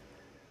something.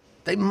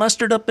 They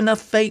mustered up enough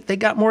faith. They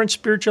got more in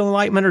spiritual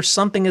enlightenment or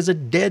something as a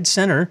dead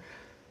sinner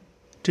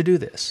to do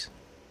this.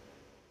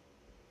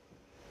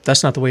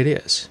 That's not the way it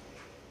is.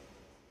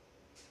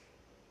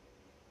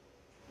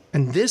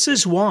 And this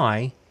is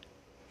why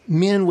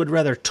men would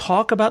rather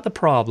talk about the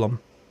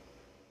problem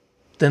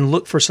than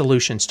look for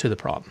solutions to the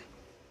problem.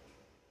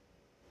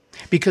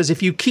 Because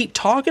if you keep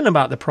talking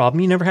about the problem,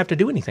 you never have to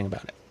do anything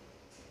about it.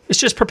 It's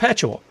just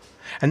perpetual.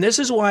 And this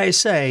is why I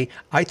say,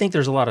 I think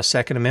there's a lot of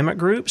Second Amendment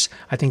groups.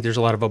 I think there's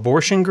a lot of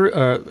abortion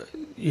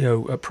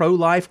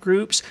pro-life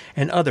groups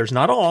and others.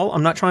 Not all.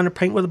 I'm not trying to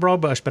paint with a broad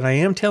brush, but I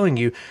am telling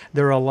you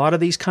there are a lot of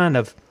these kind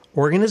of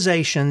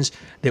organizations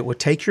that will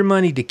take your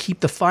money to keep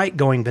the fight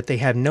going, but they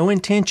have no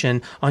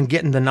intention on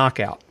getting the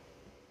knockout.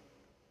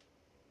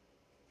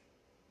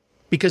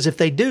 Because if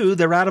they do,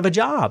 they're out of a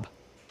job.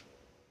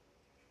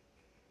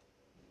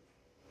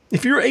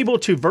 If you're able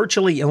to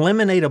virtually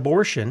eliminate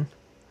abortion,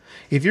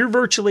 if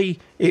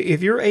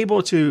you're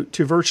able to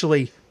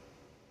virtually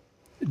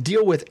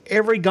deal with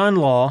every gun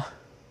law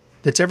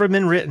that's ever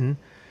been written.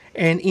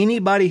 And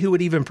anybody who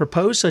would even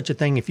propose such a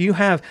thing, if you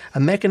have a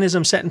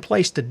mechanism set in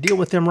place to deal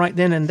with them right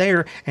then and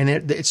there, and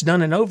it's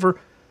done and over,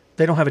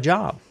 they don't have a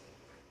job.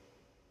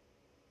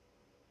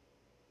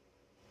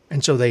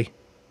 And so they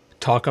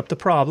talk up the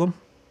problem,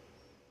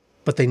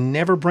 but they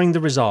never bring the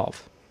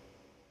resolve.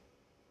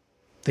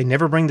 They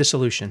never bring the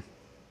solution.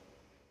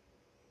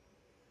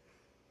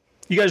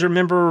 You guys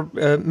remember,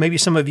 maybe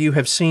some of you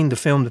have seen the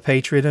film The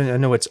Patriot. I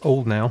know it's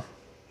old now.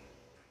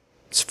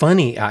 It's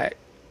funny.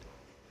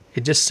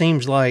 It just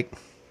seems like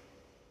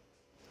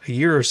a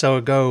year or so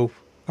ago,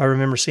 I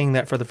remember seeing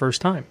that for the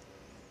first time.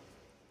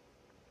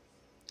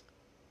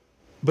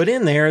 But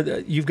in there,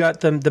 you've got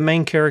the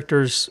main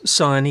character's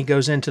son. He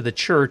goes into the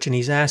church and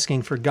he's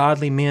asking for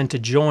godly men to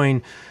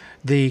join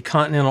the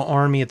Continental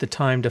Army at the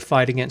time to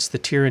fight against the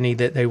tyranny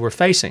that they were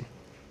facing.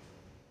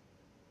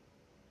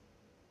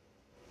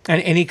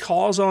 And he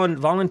calls on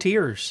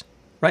volunteers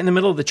right in the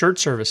middle of the church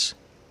service.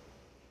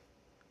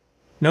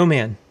 No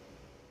men.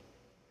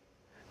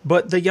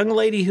 But the young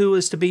lady who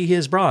is to be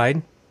his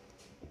bride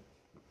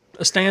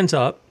stands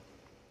up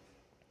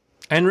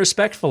and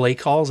respectfully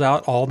calls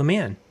out all the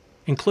men,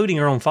 including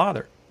her own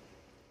father.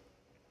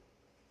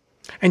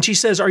 And she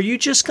says, are you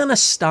just going to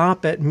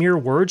stop at mere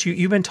words?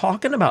 You've been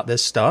talking about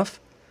this stuff.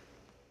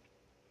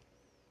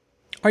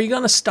 Are you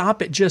going to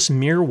stop at just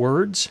mere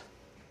words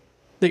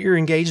that you're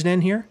engaged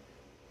in here?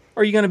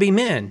 Or are you going to be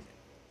men?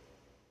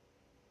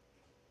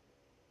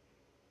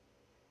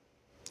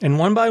 And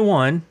one by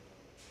one,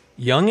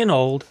 young and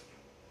old,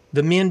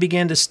 the men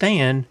began to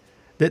stand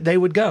that they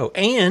would go.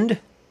 And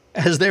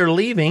as they're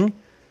leaving,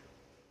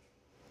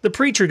 the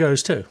preacher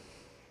goes too.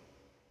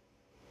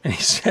 And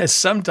he says,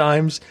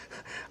 sometimes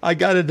I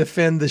got to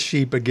defend the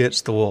sheep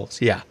against the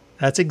wolves. Yeah,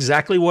 that's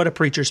exactly what a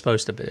preacher's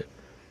supposed to do.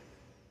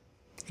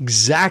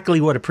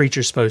 Exactly what a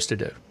preacher's supposed to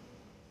do.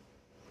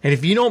 And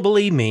if you don't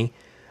believe me,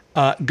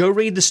 go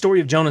read the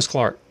story of Jonas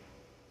Clark.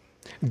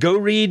 Go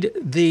read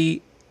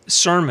the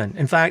sermon.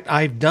 In fact,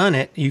 I've done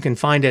it. You can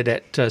find it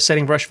at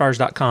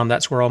settingbrushfires.com.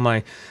 That's where all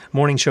my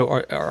morning show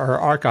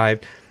are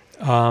archived.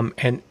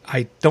 And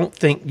I don't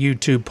think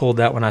YouTube pulled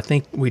that one. I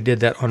think we did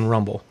that on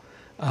Rumble.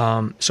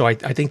 So I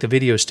think the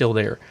video is still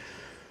there.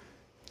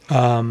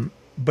 But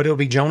it'll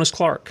be Jonas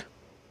Clark.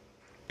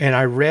 And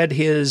I read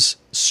his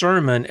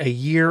sermon a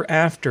year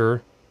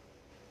after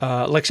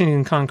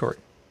Lexington Concord,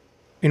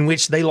 in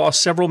which they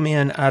lost several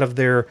men out of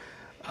their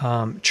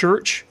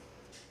church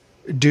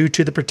due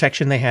to the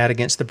protection they had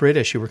against the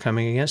British who were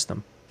coming against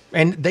them.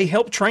 And they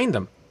helped train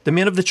them, the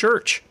men of the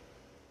church.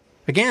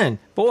 Again,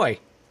 boy,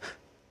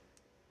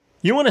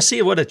 you want to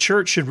see what a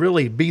church should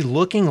really be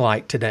looking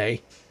like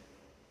today?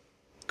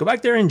 Go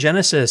back there in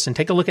Genesis and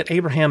take a look at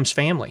Abraham's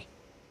family.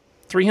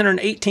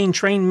 318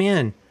 trained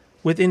men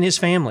within his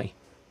family.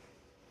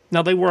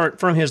 Now, they weren't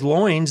from his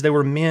loins. They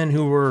were men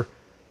who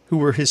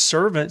were his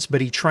servants, but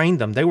he trained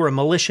them. They were a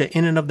militia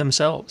in and of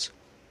themselves.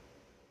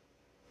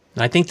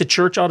 And I think the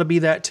church ought to be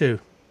that too.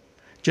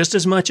 Just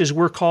as much as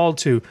we're called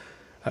to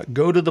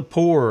go to the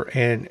poor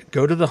and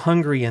go to the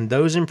hungry and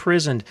those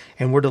imprisoned,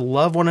 and we're to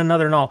love one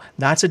another and all,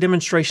 that's a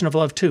demonstration of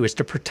love too. It's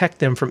to protect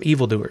them from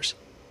evildoers.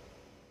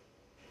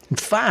 In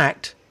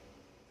fact,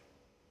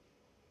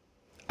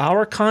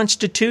 our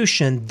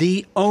Constitution,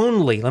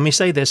 let me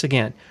say this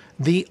again,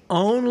 the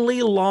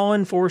only law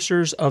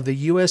enforcers of the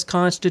U.S.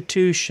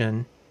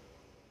 Constitution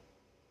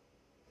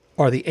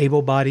are the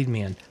able-bodied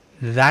men.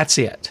 That's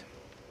it.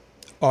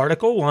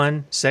 Article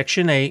 1,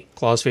 Section 8,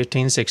 Clause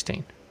 15 and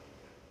 16.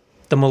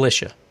 The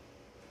militia.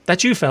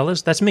 That's you,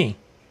 fellas. That's me.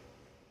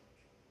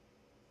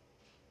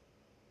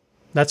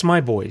 That's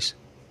my boys.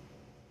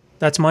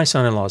 That's my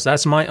son-in-laws.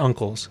 That's my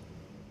uncles.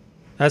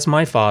 That's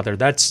my father.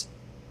 That's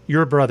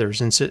your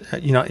brothers, and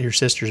not your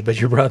sisters, but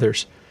your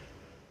brothers.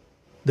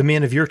 The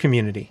men of your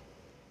community.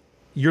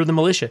 You're the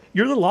militia.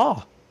 You're the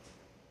law.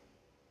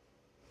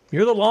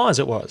 You're the law as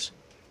it was.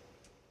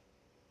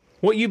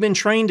 What you've been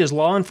trained as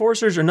law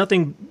enforcers are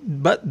nothing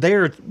but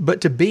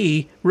to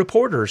be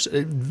reporters,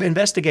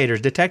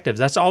 investigators, detectives.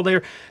 That's all they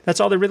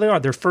really are.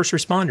 They're first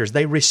responders.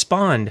 They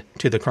respond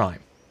to the crime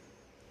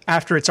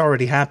after it's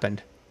already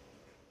happened.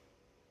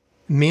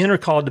 Men are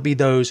called to be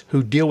those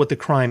who deal with the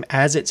crime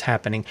as it's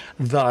happening,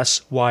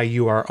 thus why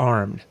you are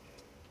armed.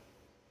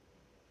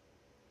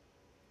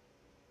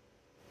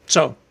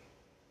 So,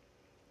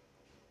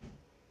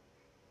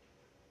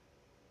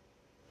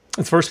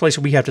 the first place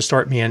we have to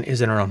start, men,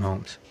 is in our own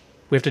homes.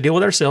 We have to deal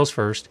with ourselves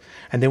first,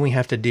 and then we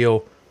have to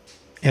deal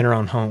in our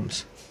own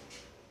homes.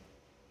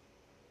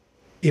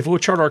 If we'll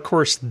chart our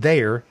course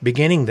there,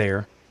 beginning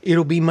there,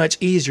 it'll be much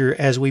easier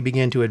as we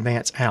begin to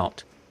advance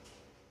out.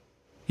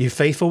 You're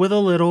faithful with a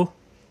little,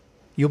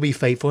 you'll be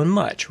faithful in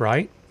much,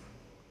 right?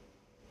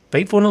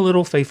 Faithful in a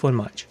little, faithful in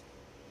much.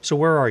 So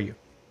where are you?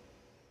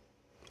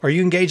 Are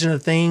you engaged in the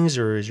things,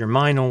 or is your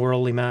mind on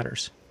worldly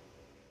matters?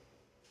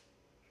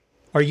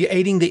 Are you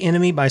aiding the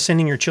enemy by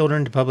sending your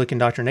children to public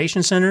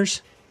indoctrination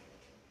centers?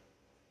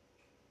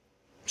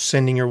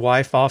 Sending your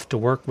wife off to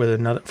work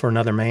for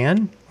another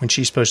man when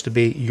she's supposed to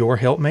be your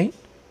helpmate?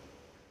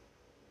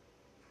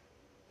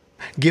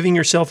 Giving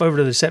yourself over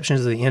to the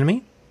deceptions of the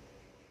enemy?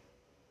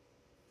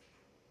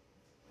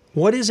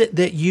 What is it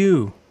that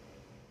you,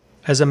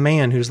 as a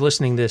man who's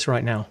listening to this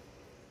right now,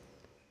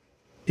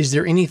 is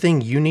there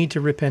anything you need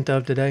to repent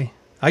of today?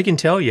 I can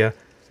tell you,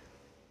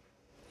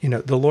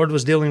 the Lord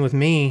was dealing with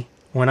me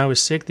when I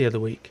was sick the other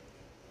week,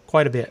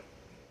 quite a bit.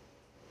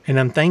 And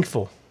I'm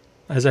thankful.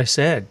 As I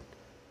said,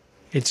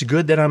 it's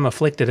good that I'm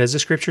afflicted, as the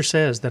scripture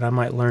says, that I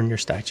might learn your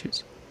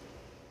statutes.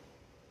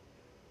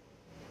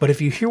 But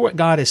if you hear what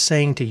God is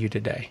saying to you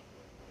today,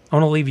 I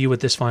want to leave you with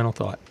this final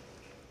thought.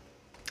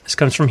 This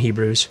comes from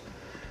Hebrews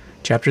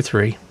chapter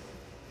 3,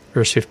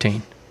 verse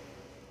 15.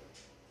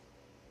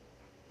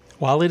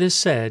 While it is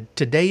said,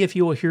 today if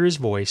you will hear his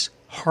voice,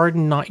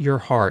 harden not your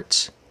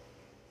hearts,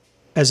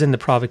 as in the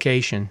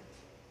provocation.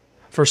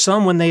 For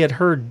some, when they had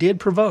heard, did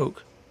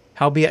provoke,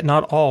 howbeit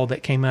not all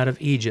that came out of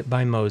Egypt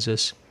by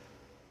Moses.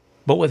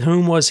 But with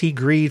whom was he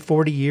grieved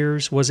 40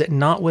 years? Was it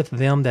not with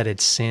them that had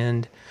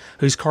sinned,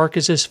 whose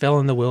carcasses fell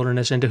in the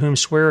wilderness, and to whom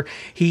sware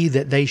he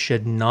that they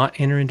should not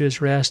enter into his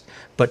rest,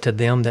 but to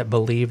them that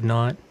believed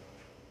not?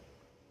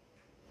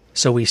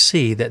 So we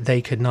see that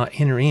they could not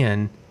enter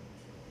in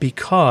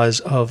because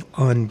of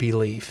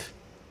unbelief.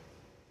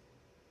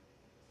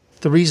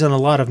 The reason a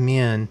lot of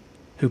men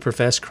who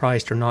profess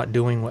Christ are not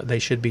doing what they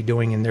should be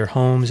doing in their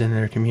homes and in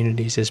their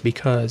communities is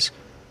because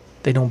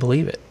they don't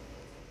believe it.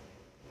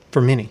 For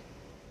many.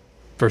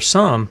 For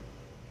some,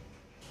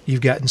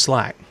 you've gotten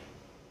slack.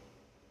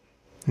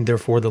 And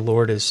therefore, the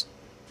Lord is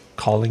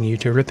calling you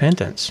to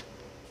repentance.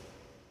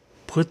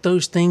 Put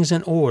those things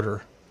in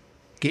order.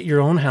 Get your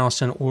own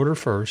house in order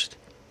first.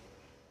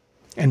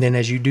 And then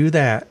as you do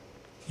that,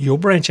 you'll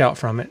branch out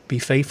from it. Be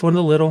faithful in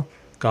the little.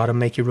 God will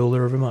make you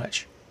ruler over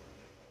much.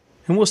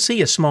 And we'll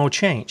see a small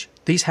change.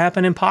 These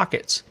happen in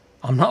pockets.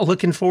 I'm not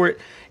looking for it.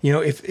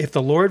 If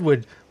the Lord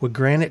would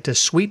grant it to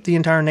sweep the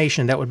entire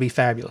nation, that would be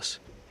fabulous.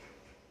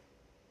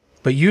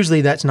 But usually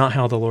that's not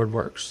how the Lord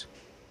works.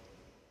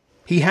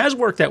 He has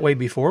worked that way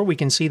before. We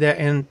can see that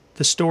in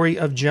the story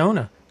of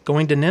Jonah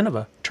going to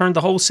Nineveh, turned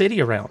the whole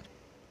city around.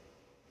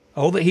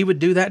 Oh, that he would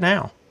do that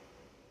now.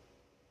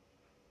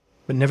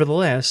 But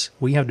nevertheless,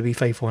 we have to be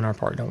faithful in our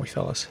part, don't we,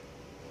 fellas?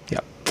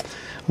 Yep,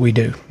 we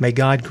do. May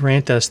God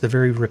grant us the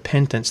very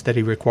repentance that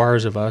he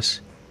requires of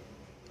us,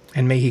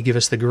 and may he give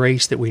us the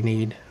grace that we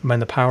need by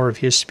the power of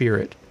his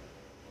Spirit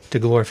to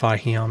glorify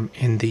him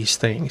in these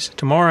things.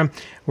 Tomorrow,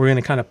 we're going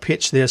to kind of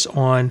pitch this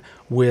on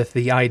with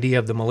the idea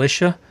of the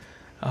militia.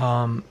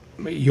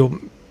 You'll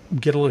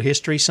get a little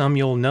history. Some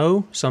you'll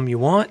know, some you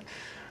won't.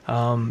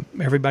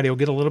 Everybody will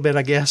get a little bit,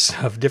 I guess,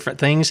 of different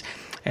things.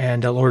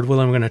 And Lord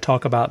willing, we're going to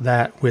talk about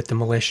that with the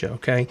militia,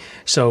 okay?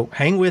 So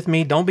hang with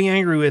me. Don't be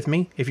angry with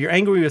me. If you're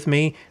angry with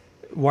me,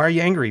 why are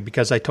you angry?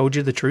 Because I told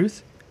you the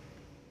truth?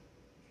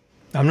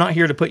 I'm not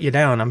here to put you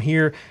down. I'm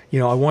here,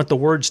 I want the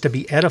words to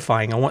be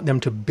edifying. I want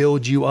them to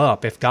build you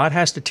up. If God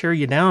has to tear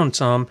you down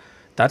some,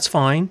 that's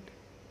fine.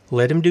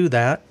 Let him do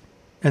that,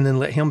 and then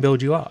let him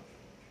build you up.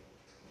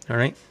 All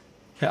right?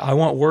 I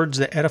want words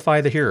that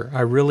edify the hearer.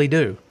 I really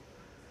do.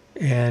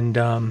 And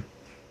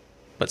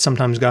but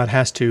sometimes God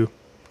has to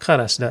cut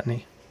us, doesn't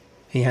he?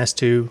 He has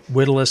to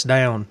whittle us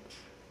down.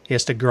 He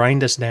has to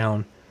grind us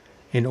down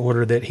in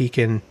order that he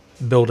can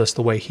build us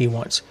the way he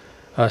wants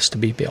us to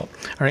be built.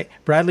 All right,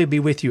 Bradley will be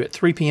with you at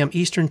 3 p.m.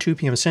 Eastern, 2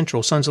 p.m.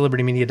 Central,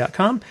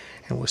 sonsoflibertymedia.com,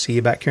 and we'll see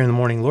you back here in the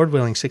morning, Lord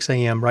willing, 6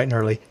 a.m. bright and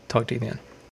early. Talk to you then.